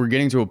we're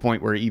getting to a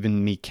point where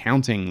even me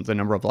counting the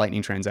number of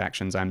Lightning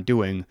transactions I'm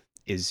doing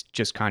is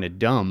just kind of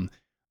dumb.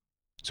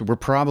 So we're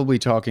probably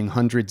talking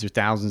hundreds or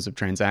thousands of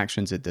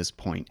transactions at this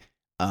point.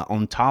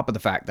 On top of the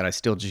fact that I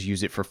still just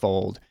use it for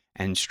Fold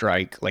and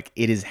Strike. Like,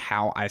 it is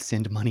how I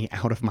send money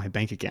out of my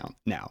bank account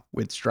now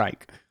with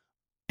Strike.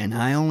 And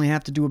I only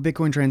have to do a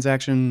Bitcoin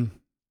transaction,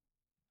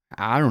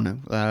 I don't know.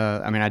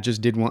 I mean, I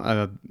just did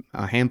a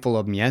handful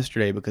of them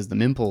yesterday because the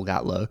mempool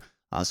got low.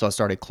 So I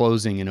started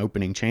closing and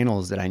opening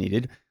channels that I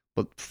needed.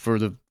 But for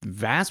the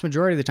vast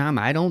majority of the time,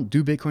 I don't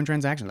do Bitcoin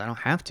transactions. I don't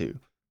have to.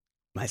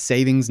 My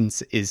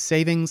savings is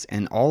savings,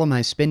 and all of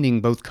my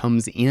spending both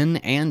comes in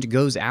and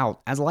goes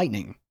out as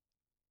lightning.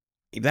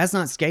 If that's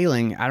not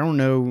scaling, I don't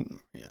know.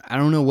 I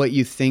don't know what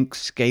you think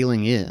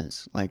scaling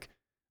is. Like,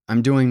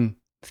 I'm doing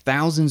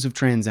thousands of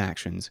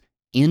transactions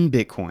in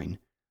Bitcoin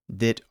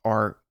that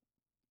are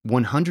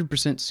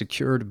 100%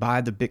 secured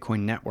by the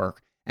Bitcoin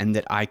network, and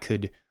that I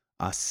could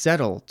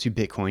settle to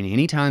Bitcoin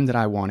anytime that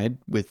I wanted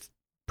with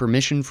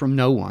permission from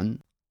no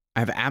one. I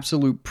have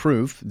absolute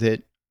proof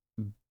that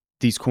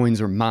these coins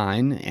are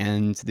mine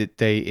and that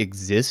they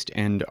exist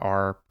and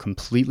are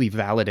completely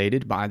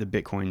validated by the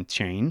Bitcoin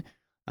chain.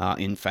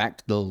 In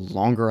fact, the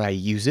longer I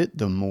use it,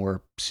 the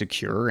more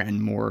secure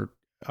and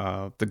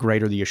the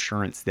greater the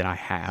assurance that I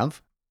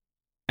have.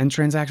 And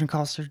transaction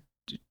costs are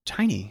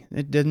tiny.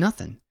 It did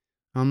nothing.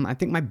 I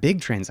think my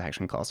big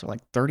transaction costs are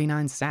like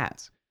 39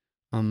 sats,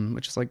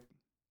 which is like,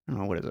 I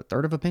don't know, what is it, a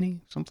third of a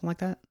penny? Something like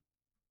that.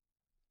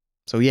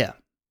 So yeah,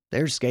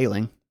 there's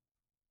scaling.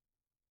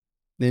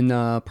 Then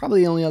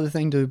probably the only other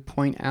thing to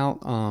point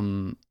out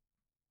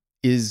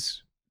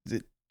is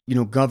that,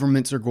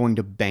 governments are going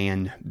to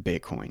ban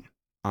Bitcoin.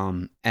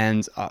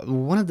 And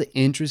one of the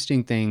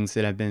interesting things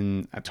that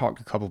I've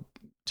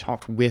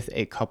talked with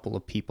a couple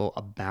of people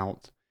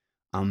about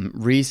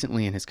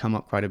recently, and has come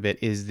up quite a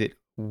bit, is that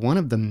one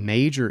of the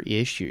major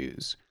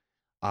issues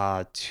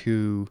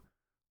to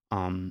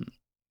um,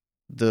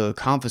 the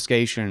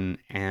confiscation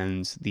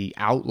and the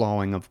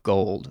outlawing of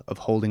gold, of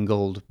holding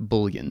gold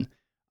bullion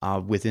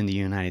within the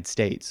United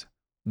States,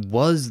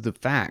 was the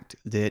fact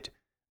that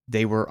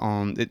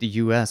that the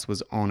U.S.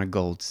 was on a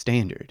gold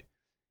standard.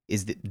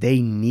 Is that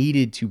they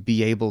needed to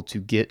be able to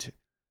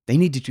they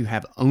needed to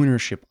have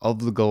ownership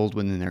of the gold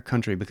within their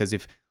country, because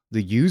if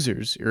the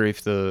users, or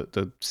if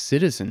the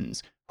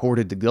citizens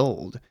hoarded the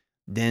gold,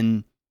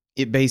 then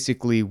it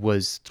basically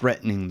was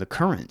threatening the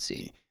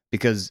currency,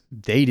 because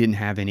they didn't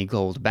have any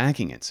gold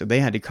backing it. So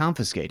they had to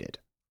confiscate it.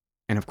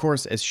 And of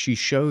course, as she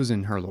shows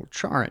in her little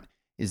chart,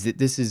 is that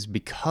this is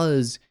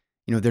because,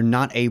 they're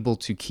not able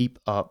to keep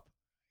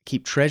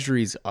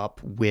treasuries up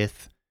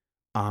with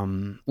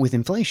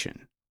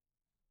inflation.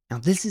 Now,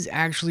 this is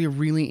actually a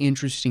really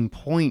interesting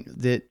point,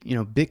 that,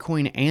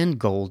 Bitcoin and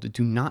gold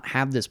do not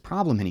have this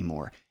problem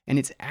anymore. And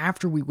it's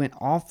after we went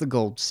off the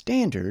gold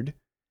standard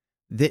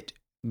that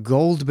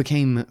gold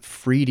became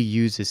free to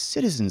use as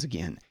citizens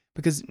again,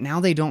 because now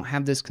they don't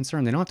have this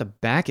concern. They don't have to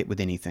back it with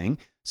anything,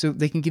 so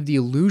they can give the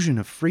illusion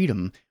of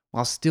freedom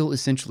while still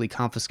essentially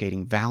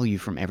confiscating value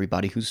from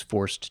everybody who's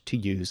forced to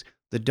use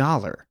the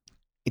dollar.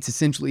 It's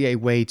essentially a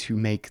way to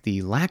make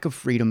the lack of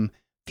freedom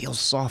feel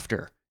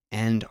softer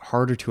and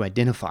harder to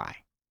identify.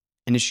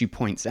 And as she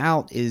points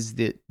out, is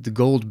that the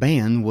gold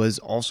ban was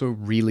also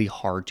really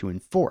hard to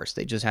enforce.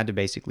 They just had to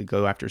basically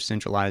go after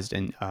centralized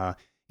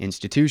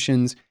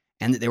institutions,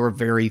 and that there were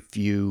very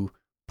few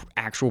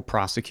actual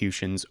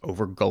prosecutions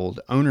over gold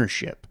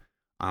ownership.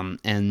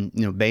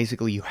 And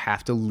basically, you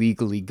have to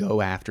legally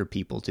go after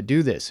people to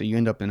do this. So you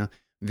end up in a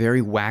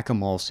very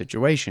whack-a-mole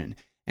situation.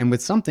 And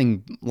with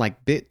something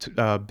like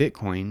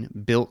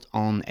Bitcoin built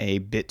on a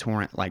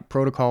BitTorrent-like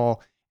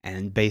protocol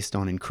and based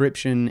on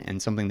encryption,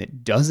 and something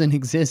that doesn't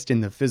exist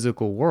in the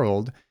physical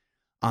world,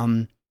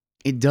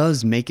 it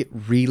does make it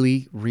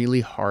really, really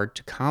hard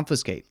to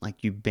confiscate.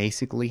 Like, you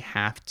basically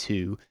have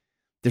to.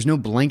 There's no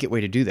blanket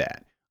way to do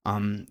that.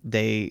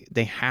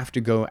 They have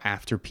to go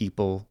after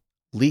people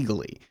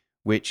legally,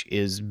 which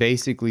is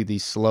basically the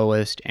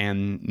slowest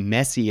and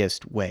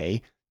messiest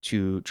way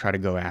to try to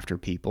go after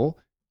people.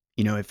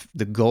 If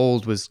the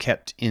gold was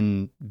kept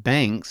in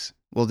banks,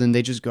 well, then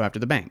they just go after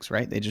the banks,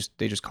 right? They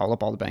just call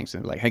up all the banks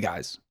and they're like, "Hey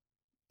guys,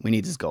 we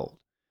need this gold,"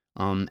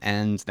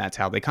 and that's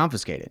how they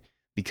confiscate it.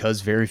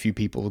 Because very few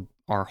people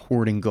are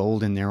hoarding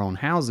gold in their own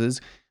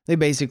houses, they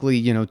basically,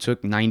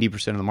 took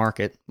 90% of the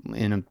market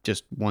in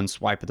just one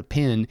swipe of the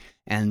pen,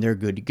 and they're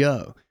good to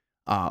go.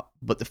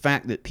 But the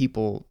fact that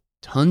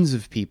tons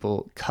of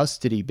people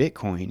custody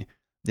Bitcoin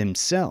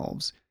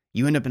themselves,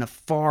 you end up in a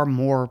far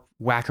more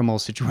whack-a-mole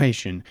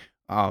situation,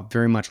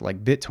 very much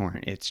like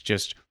BitTorrent. It's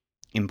just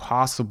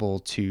impossible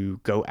to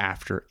go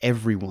after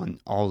everyone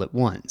all at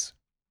once.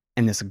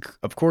 And this,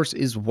 of course,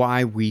 is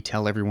why we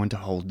tell everyone to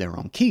hold their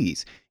own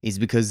keys, is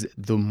because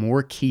the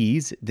more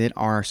keys that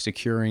are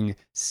securing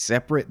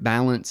separate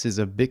balances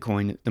of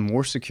Bitcoin, the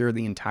more secure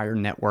the entire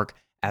network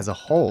as a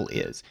whole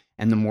is,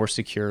 and the more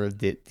secure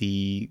that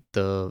the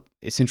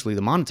essentially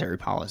the monetary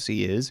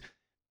policy is,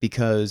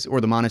 or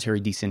the monetary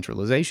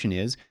decentralization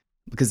is,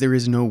 because there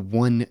is no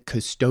one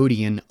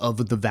custodian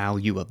of the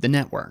value of the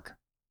network.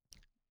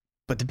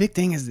 But the big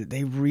thing is that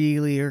they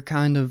really are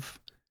kind of,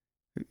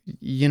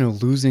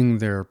 losing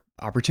their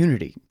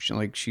opportunity.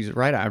 She's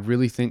right. I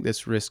really think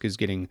this risk is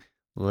getting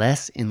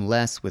less and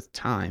less with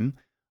time.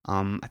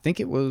 I think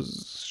it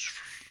was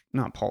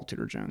not Paul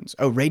Tudor Jones.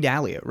 Oh, Ray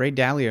Dalio. Ray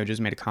Dalio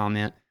just made a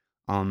comment,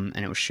 and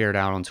it was shared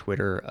out on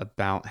Twitter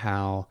about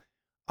how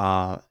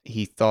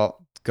He thought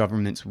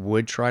governments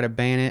would try to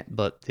ban it,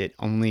 but that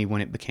only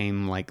when it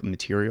became like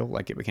material,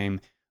 like it became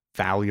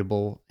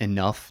valuable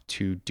enough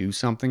to do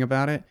something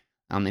about it.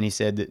 And he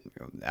said that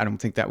I don't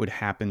think that would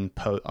happen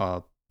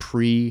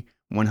pre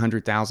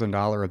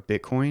 $100,000 of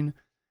Bitcoin.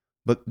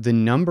 But the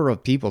number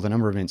of people, the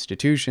number of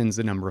institutions,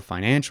 the number of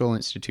financial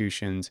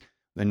institutions,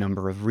 the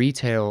number of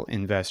retail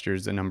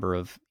investors, the number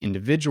of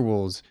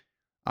individuals,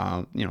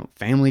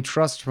 family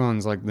trust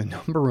funds, like the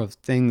number of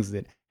things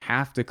that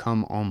have to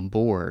come on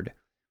board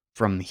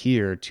from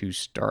here to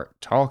start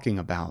talking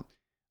about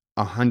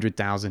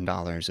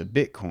 $100,000 of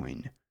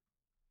Bitcoin,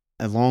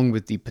 along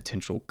with the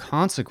potential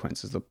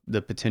consequences,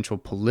 the potential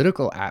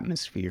political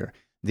atmosphere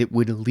that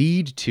would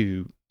lead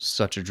to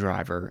such a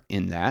driver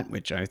in that,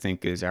 which I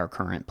think is our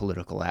current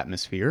political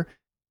atmosphere.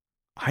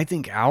 I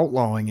think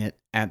outlawing it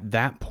at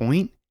that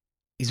point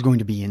is going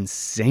to be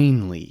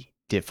insanely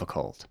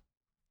difficult.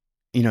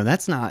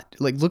 That's not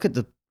like, look at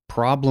the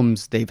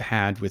problems they've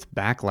had with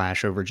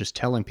backlash over just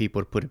telling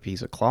people to put a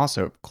piece of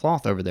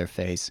cloth over their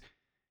face,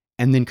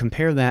 and then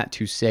compare that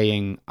to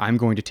saying, I'm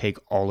going to take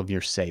all of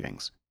your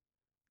savings.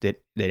 That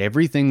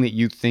everything that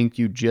you think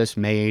you just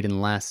made in the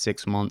last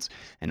 6 months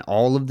and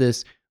all of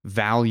this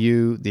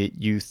value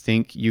that you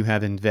think you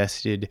have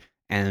invested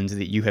and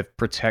that you have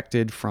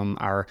protected from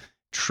our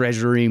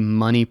treasury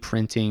money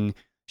printing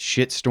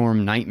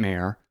shitstorm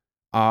nightmare,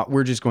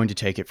 we're just going to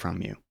take it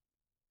from you.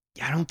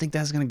 I don't think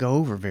that's going to go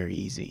over very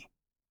easy.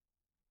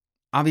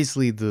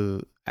 Obviously,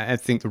 I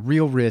think the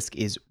real risk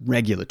is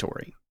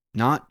regulatory,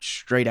 not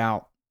straight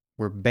out,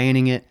 we're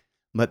banning it,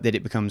 but that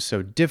it becomes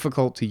so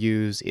difficult to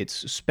use,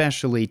 it's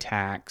specially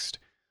taxed,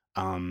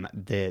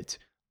 that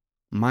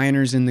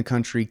miners in the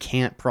country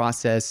can't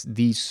process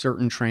these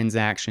certain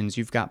transactions.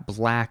 You've got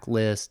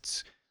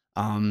blacklists.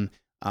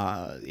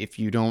 If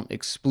you don't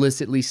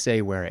explicitly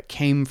say where it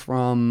came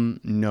from,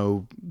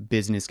 no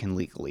business can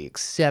legally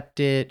accept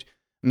it.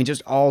 I mean,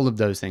 just all of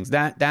those things.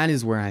 That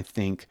is where I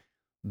think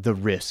the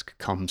risk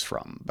comes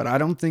from. But I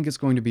don't think it's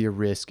going to be a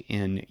risk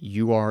in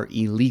you are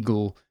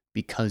illegal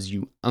because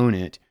you own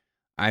it.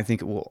 I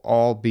think it will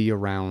all be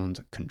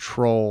around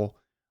control,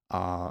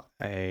 a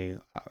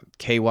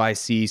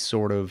KYC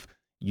sort of,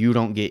 you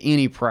don't get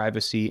any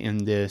privacy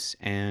in this,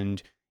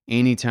 and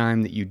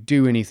anytime that you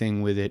do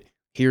anything with it,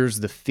 here's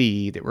the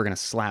fee that we're going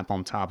to slap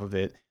on top of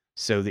it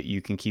so that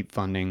you can keep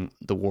funding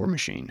the war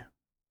machine.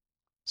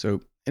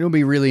 So it'll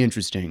be really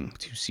interesting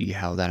to see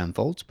how that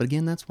unfolds. But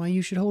again, that's why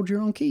you should hold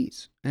your own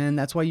keys. And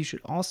that's why you should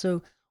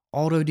also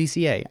auto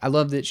DCA. I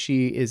love that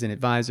she is an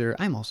advisor.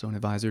 I'm also an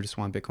advisor to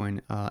Swan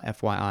Bitcoin,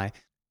 FYI.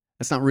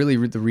 That's not really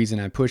the reason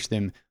I push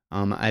them.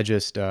 I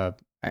just, I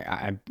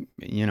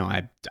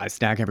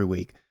stack every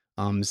week.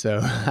 So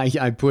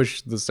I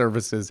push the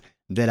services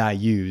that I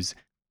use,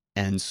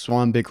 and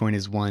Swan Bitcoin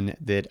is one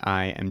that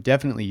I am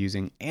definitely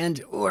using.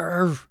 And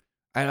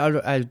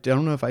I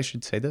don't know if I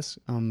should say this,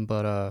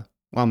 but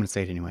well, I'm gonna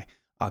say it anyway,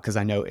 because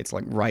I know it's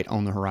like right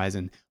on the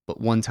horizon. But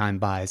one-time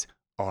buys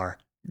are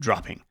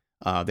dropping.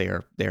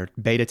 They're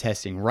beta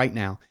testing right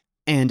now,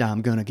 and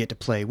I'm gonna get to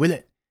play with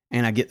it,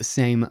 and I get the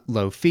same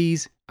low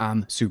fees.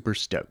 I'm super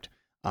stoked.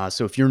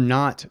 So if you're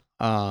not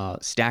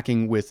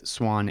stacking with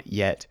Swan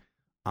yet,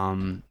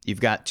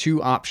 you've got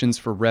two options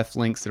for ref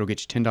links that'll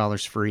get you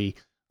 $10 free.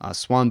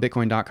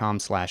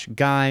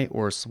 swanbitcoin.com/guy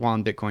or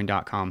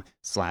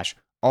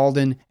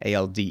swanbitcoin.com/Alden,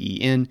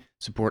 ALDEN.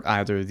 Support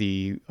either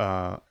the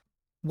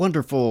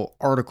wonderful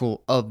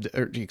wonderful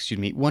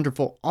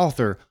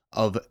author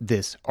of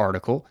this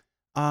article,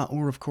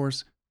 or of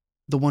course,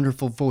 the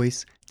wonderful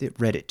voice that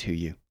read it to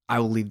you. I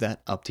will leave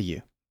that up to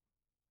you.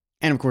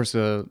 And of course,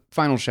 a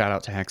final shout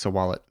out to Hexa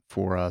Wallet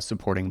for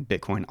supporting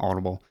Bitcoin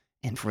Audible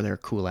and for their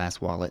cool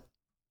ass wallet.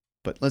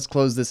 But let's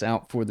close this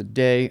out for the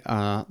day.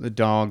 The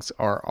dogs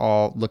are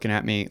all looking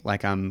at me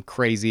like I'm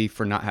crazy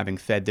for not having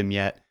fed them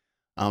yet.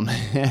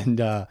 And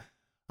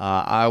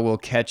I will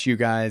catch you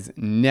guys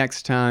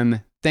next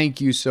time. Thank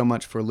you so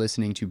much for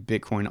listening to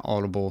Bitcoin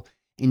Audible.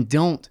 And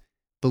don't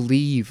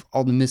believe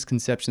all the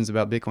misconceptions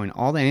about Bitcoin.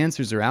 All the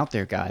answers are out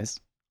there, guys.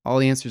 All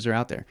the answers are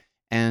out there.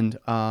 And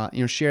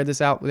share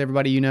this out with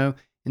everybody you know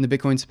in the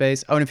Bitcoin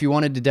space. Oh, and if you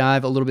wanted to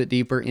dive a little bit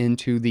deeper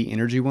into the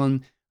energy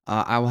one,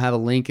 I will have a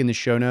link in the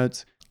show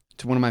notes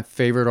to one of my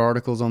favorite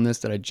articles on this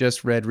that I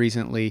just read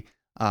recently,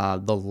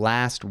 The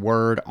Last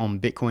Word on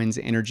Bitcoin's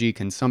Energy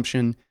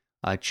Consumption.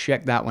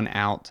 Check that one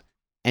out.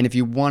 And if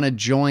you want to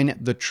join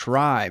the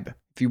tribe,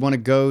 if you want to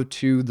go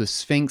to the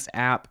Sphinx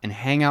app and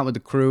hang out with the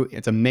crew,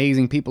 it's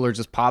amazing. People are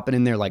just popping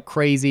in there like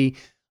crazy.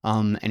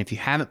 And if you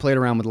haven't played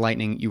around with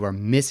Lightning, you are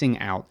missing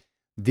out.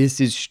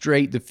 This is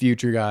straight the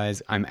future,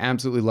 guys. I'm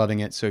absolutely loving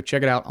it. So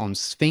check it out on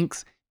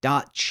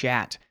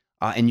sphinx.chat.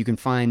 And you can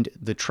find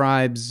the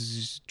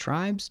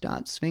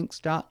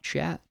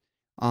tribes.sphinx.chat.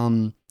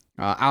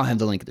 I'll have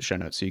the link in the show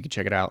notes so you can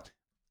check it out.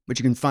 But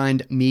you can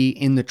find me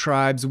in the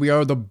tribes. We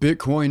are the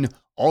Bitcoin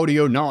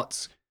Audio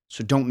Nauts.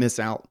 So don't miss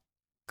out.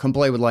 Come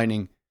play with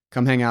Lightning.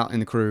 Come hang out in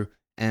the crew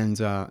and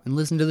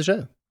listen to the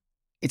show.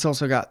 It's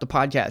also got the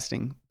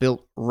podcasting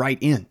built right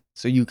in.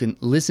 So you can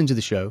listen to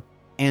the show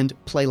and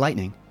play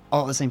Lightning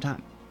all at the same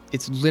time.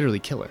 It's literally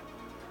killer.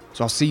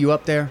 So I'll see you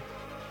up there.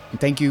 And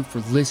thank you for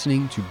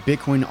listening to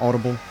Bitcoin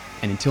Audible.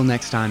 And until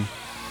next time,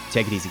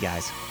 take it easy,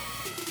 guys.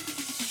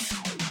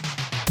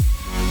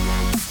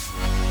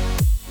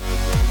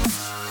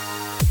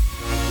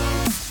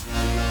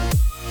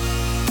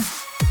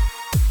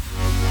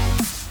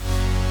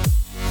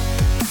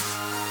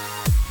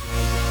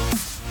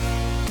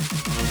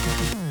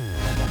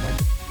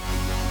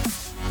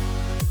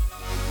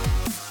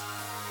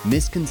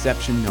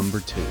 Misconception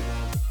number 2.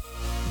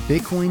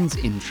 Bitcoin's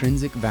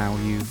intrinsic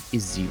value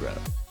is 0.